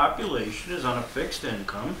our population is on a fixed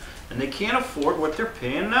income, and they can't afford what they're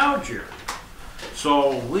paying now, Jerry.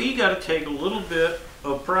 So we gotta take a little bit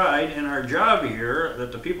of pride in our job here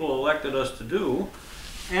that the people elected us to do,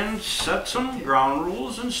 and set some ground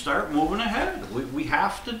rules and start moving ahead. We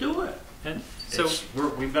have to do it. And so,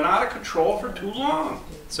 We've been out of control for too long.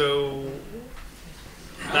 so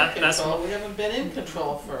Out of that's control. We haven't been in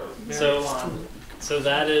control for very So- long. so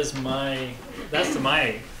that is that's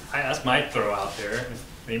my throw out there. If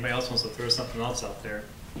anybody else wants to throw something else out there.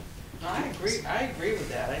 I agree with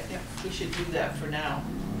that. I think we should do that for now.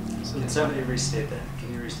 Can somebody restate that?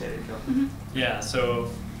 Can you restate it, Phil? Yeah. So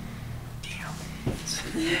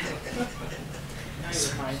Now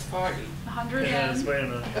your mind's foggy. 100 yeah, and, wait a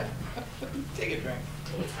minute. Take a drink.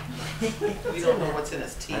 We don't know what's in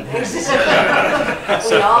his tea. We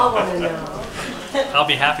all wanna know. I'll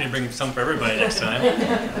be happy to bring some for everybody next time.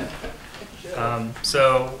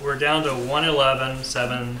 So we're down to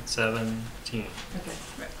 111,717.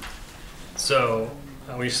 So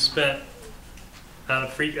we spent out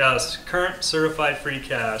of current certified free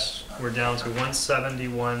cash, we're down to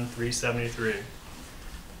 171,373.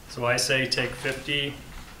 So I say take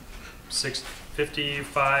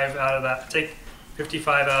 55 out of that. Take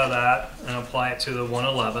 55 out of that and apply it to the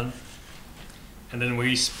 111, and then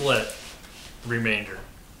we split the remainder.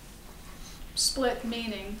 split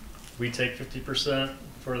meaning, We take 50%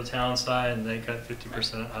 for the town side, and they cut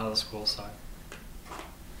 50% out of the school side.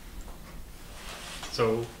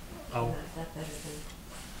 So, Is that better than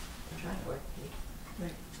the driveway? I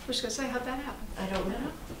was gonna say, how'd that happen? I don't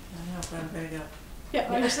know. Yeah,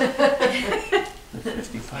 I understand. The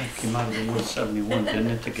 55 came out of the 171, didn't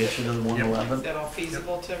it, to get you to the Is 111? that all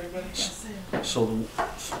feasible to everybody? So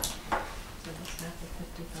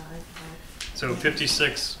so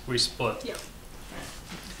 56 we split. Yeah.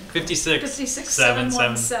 56,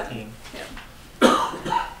 56,717. Yeah.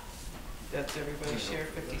 That's everybody share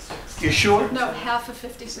 56. you sure? No, half of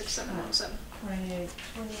 56,717. 28.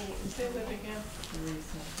 Say that again.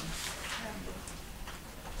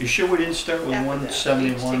 You sure we didn't start with Half of that. Each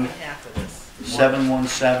 171, taking half of this.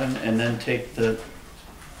 717, and then take the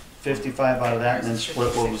 55 out of that, and then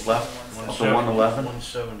split what was left of the 111?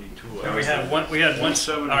 172. And we had one. All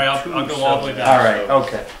 172. right, I'll go all the way down. All right,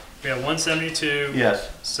 okay, We have 172, yes.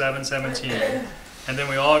 717, and then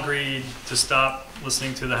we all agreed to stop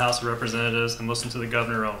listening to the House of Representatives and listen to the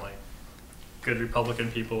governor only. Good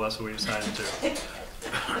Republican people, that's what we decided to do.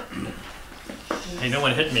 Hey, no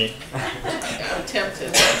one hit me. I'm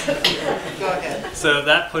tempted. Go ahead. So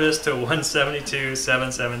that put us to 172,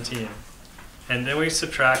 717. And then we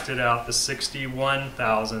subtracted out the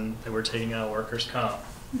 61,000 that we're taking out of workers' comp.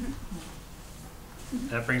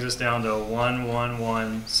 That brings us down to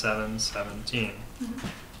 111,717.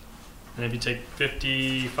 And if you take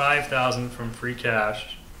 55,000 from free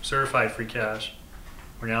cash, certified free cash,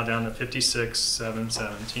 we're now down to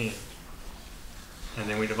 56,717. And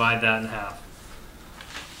then we divide that in half.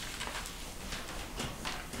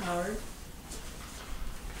 Howard?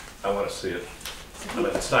 I want to see it. I mean,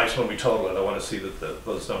 it's nice when we total it, I want to see that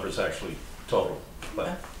those numbers actually total.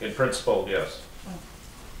 But in principle, yes.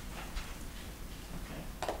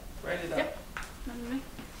 Write it up. Yep. Remember me?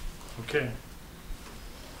 Okay.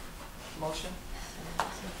 Motion?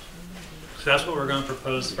 So that's what we're going to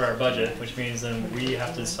propose for our budget, which means then we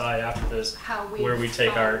have to decide after this How we where we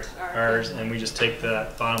take fund ours, and we just take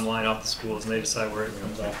that bottom line off the schools, and they decide where it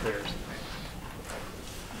comes off theirs.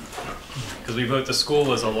 Because we vote the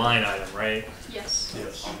school as a line item, right? Yes.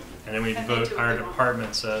 Yes. And then we And they vote do our what they want.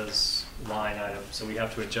 departments as line items, so we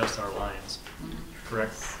have to adjust our lines,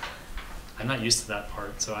 correct? I'm not used to that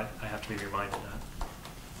part, so I have to be reminded of that.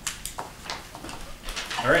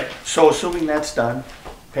 All right. So assuming that's done,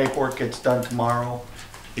 paperwork gets done tomorrow,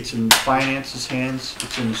 it's in the finance's hands,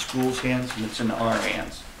 it's in the school's hands, and it's in our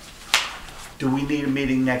hands. Do we need a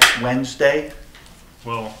meeting next Wednesday?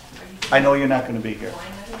 Well, I know you're not gonna be here.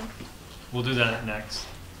 we'll do that next.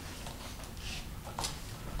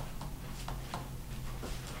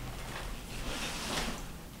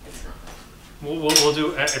 we'll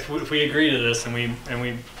do, if we agree to this and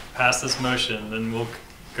we pass this motion, then we'll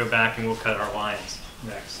go back and we'll cut our lines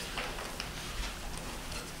next.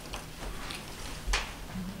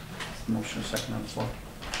 Motion second on the floor.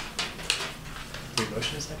 Wait,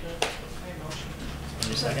 motion is seconded?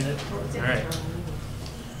 You seconded? All right.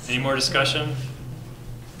 Any more discussion?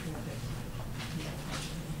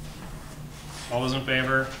 All those in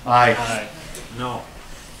favor? Aye. Aye. No.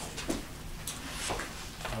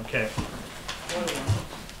 Okay.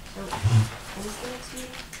 When's the next meeting?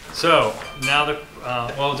 So now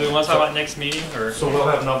well, do we want to talk about next meeting, or So we'll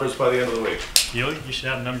have numbers by the end of the week. you should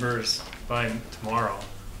have numbers by tomorrow?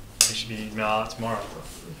 They should be emailed out tomorrow.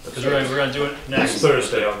 Because we're gonna do it Next next.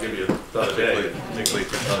 Thursday, I'll give you another day. Nick Lee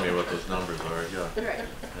can tell me what those numbers are, yeah. Right.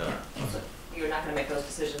 Yeah. You're not gonna make those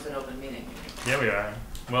decisions in open meeting. Yeah, we are.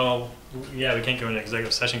 Well, yeah, we can't go into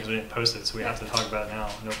executive session because we didn't post it, so we have to talk about it now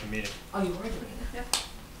in open meeting. Oh, you were doing it? Yep.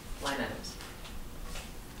 Line items.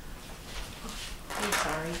 I'm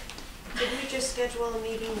sorry. Did we just schedule a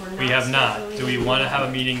meeting? We're not We have not. scheduling Do a we meeting? want to have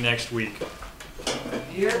a meeting next week?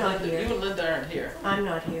 You're not here. You and Linda aren't here. I'm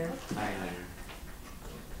not here.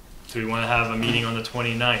 Do we want to have a meeting on the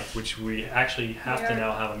 29th, which we actually have to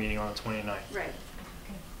now have a meeting on the 29th? Right.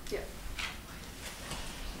 Yeah.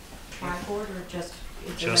 Tri-board or just?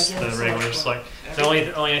 it's a Just the regular regular select select.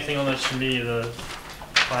 The only thing on that should be the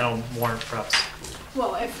final warrant preps.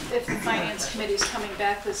 Well, if the finance committee's coming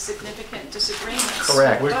back with significant disagreements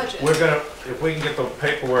Correct. with We're, budget. we're gonna, if we can get the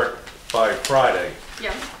paperwork by Friday,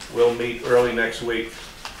 Yeah, we'll meet early next week.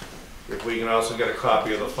 If we can also get a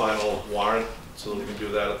copy of the final warrant, so we can do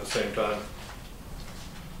that at the same time.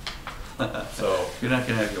 So, You're not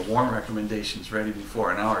gonna have your warrant recommendations ready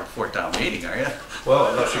before an hour before town meeting, are you? well,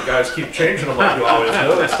 unless you guys keep changing them like you always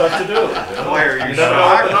do, it's tough to do. You know? Why are you You never know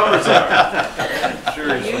what the numbers are.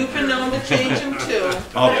 Seriously. You've been known to change them too.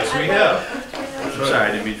 Oh, yes, we have. I'm sorry,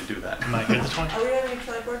 I didn't mean to do that. Am I good this one? Are we having a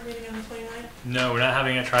tri-board meeting on the 29th? No, we're not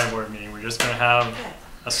having a tri-board meeting. We're just gonna have Okay.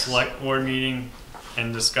 a select board meeting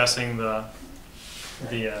and discussing the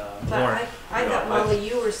But warrant. I thought, Molly,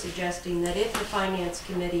 you were suggesting that if the finance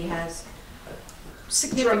committee has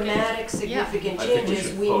significant. dramatic, significant I think we changes,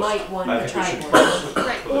 should we post- might want I to think we should tri-board. post it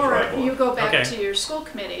Right, for the or tri-board. you go back Okay. to your school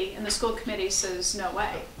committee and the school committee says, no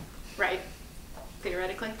way, right?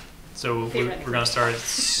 Theoretically? So we're Theoretically. gonna start at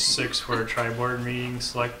 6 for a tri-board meeting,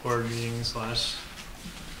 select board meeting /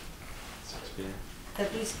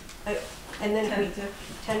 At least, and then we, Tentative.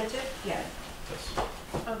 tentative? Yeah.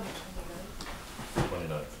 Okay.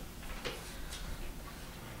 29th.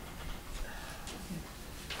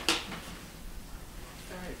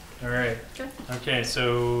 All right. Okay. Okay,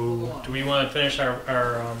 so do we want to finish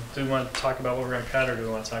our do we want to talk about what we're gonna cut, or do we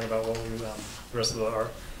want to talk about what we, the rest of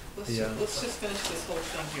Let's, Yeah. let's just finish this whole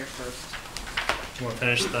thing here first. do you want to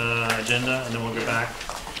finish the agenda and then we'll go back?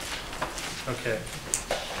 Okay.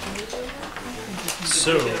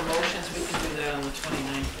 So. If we get motions, we can do that on the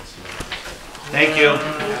 29th. Thank you.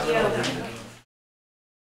 Thank you.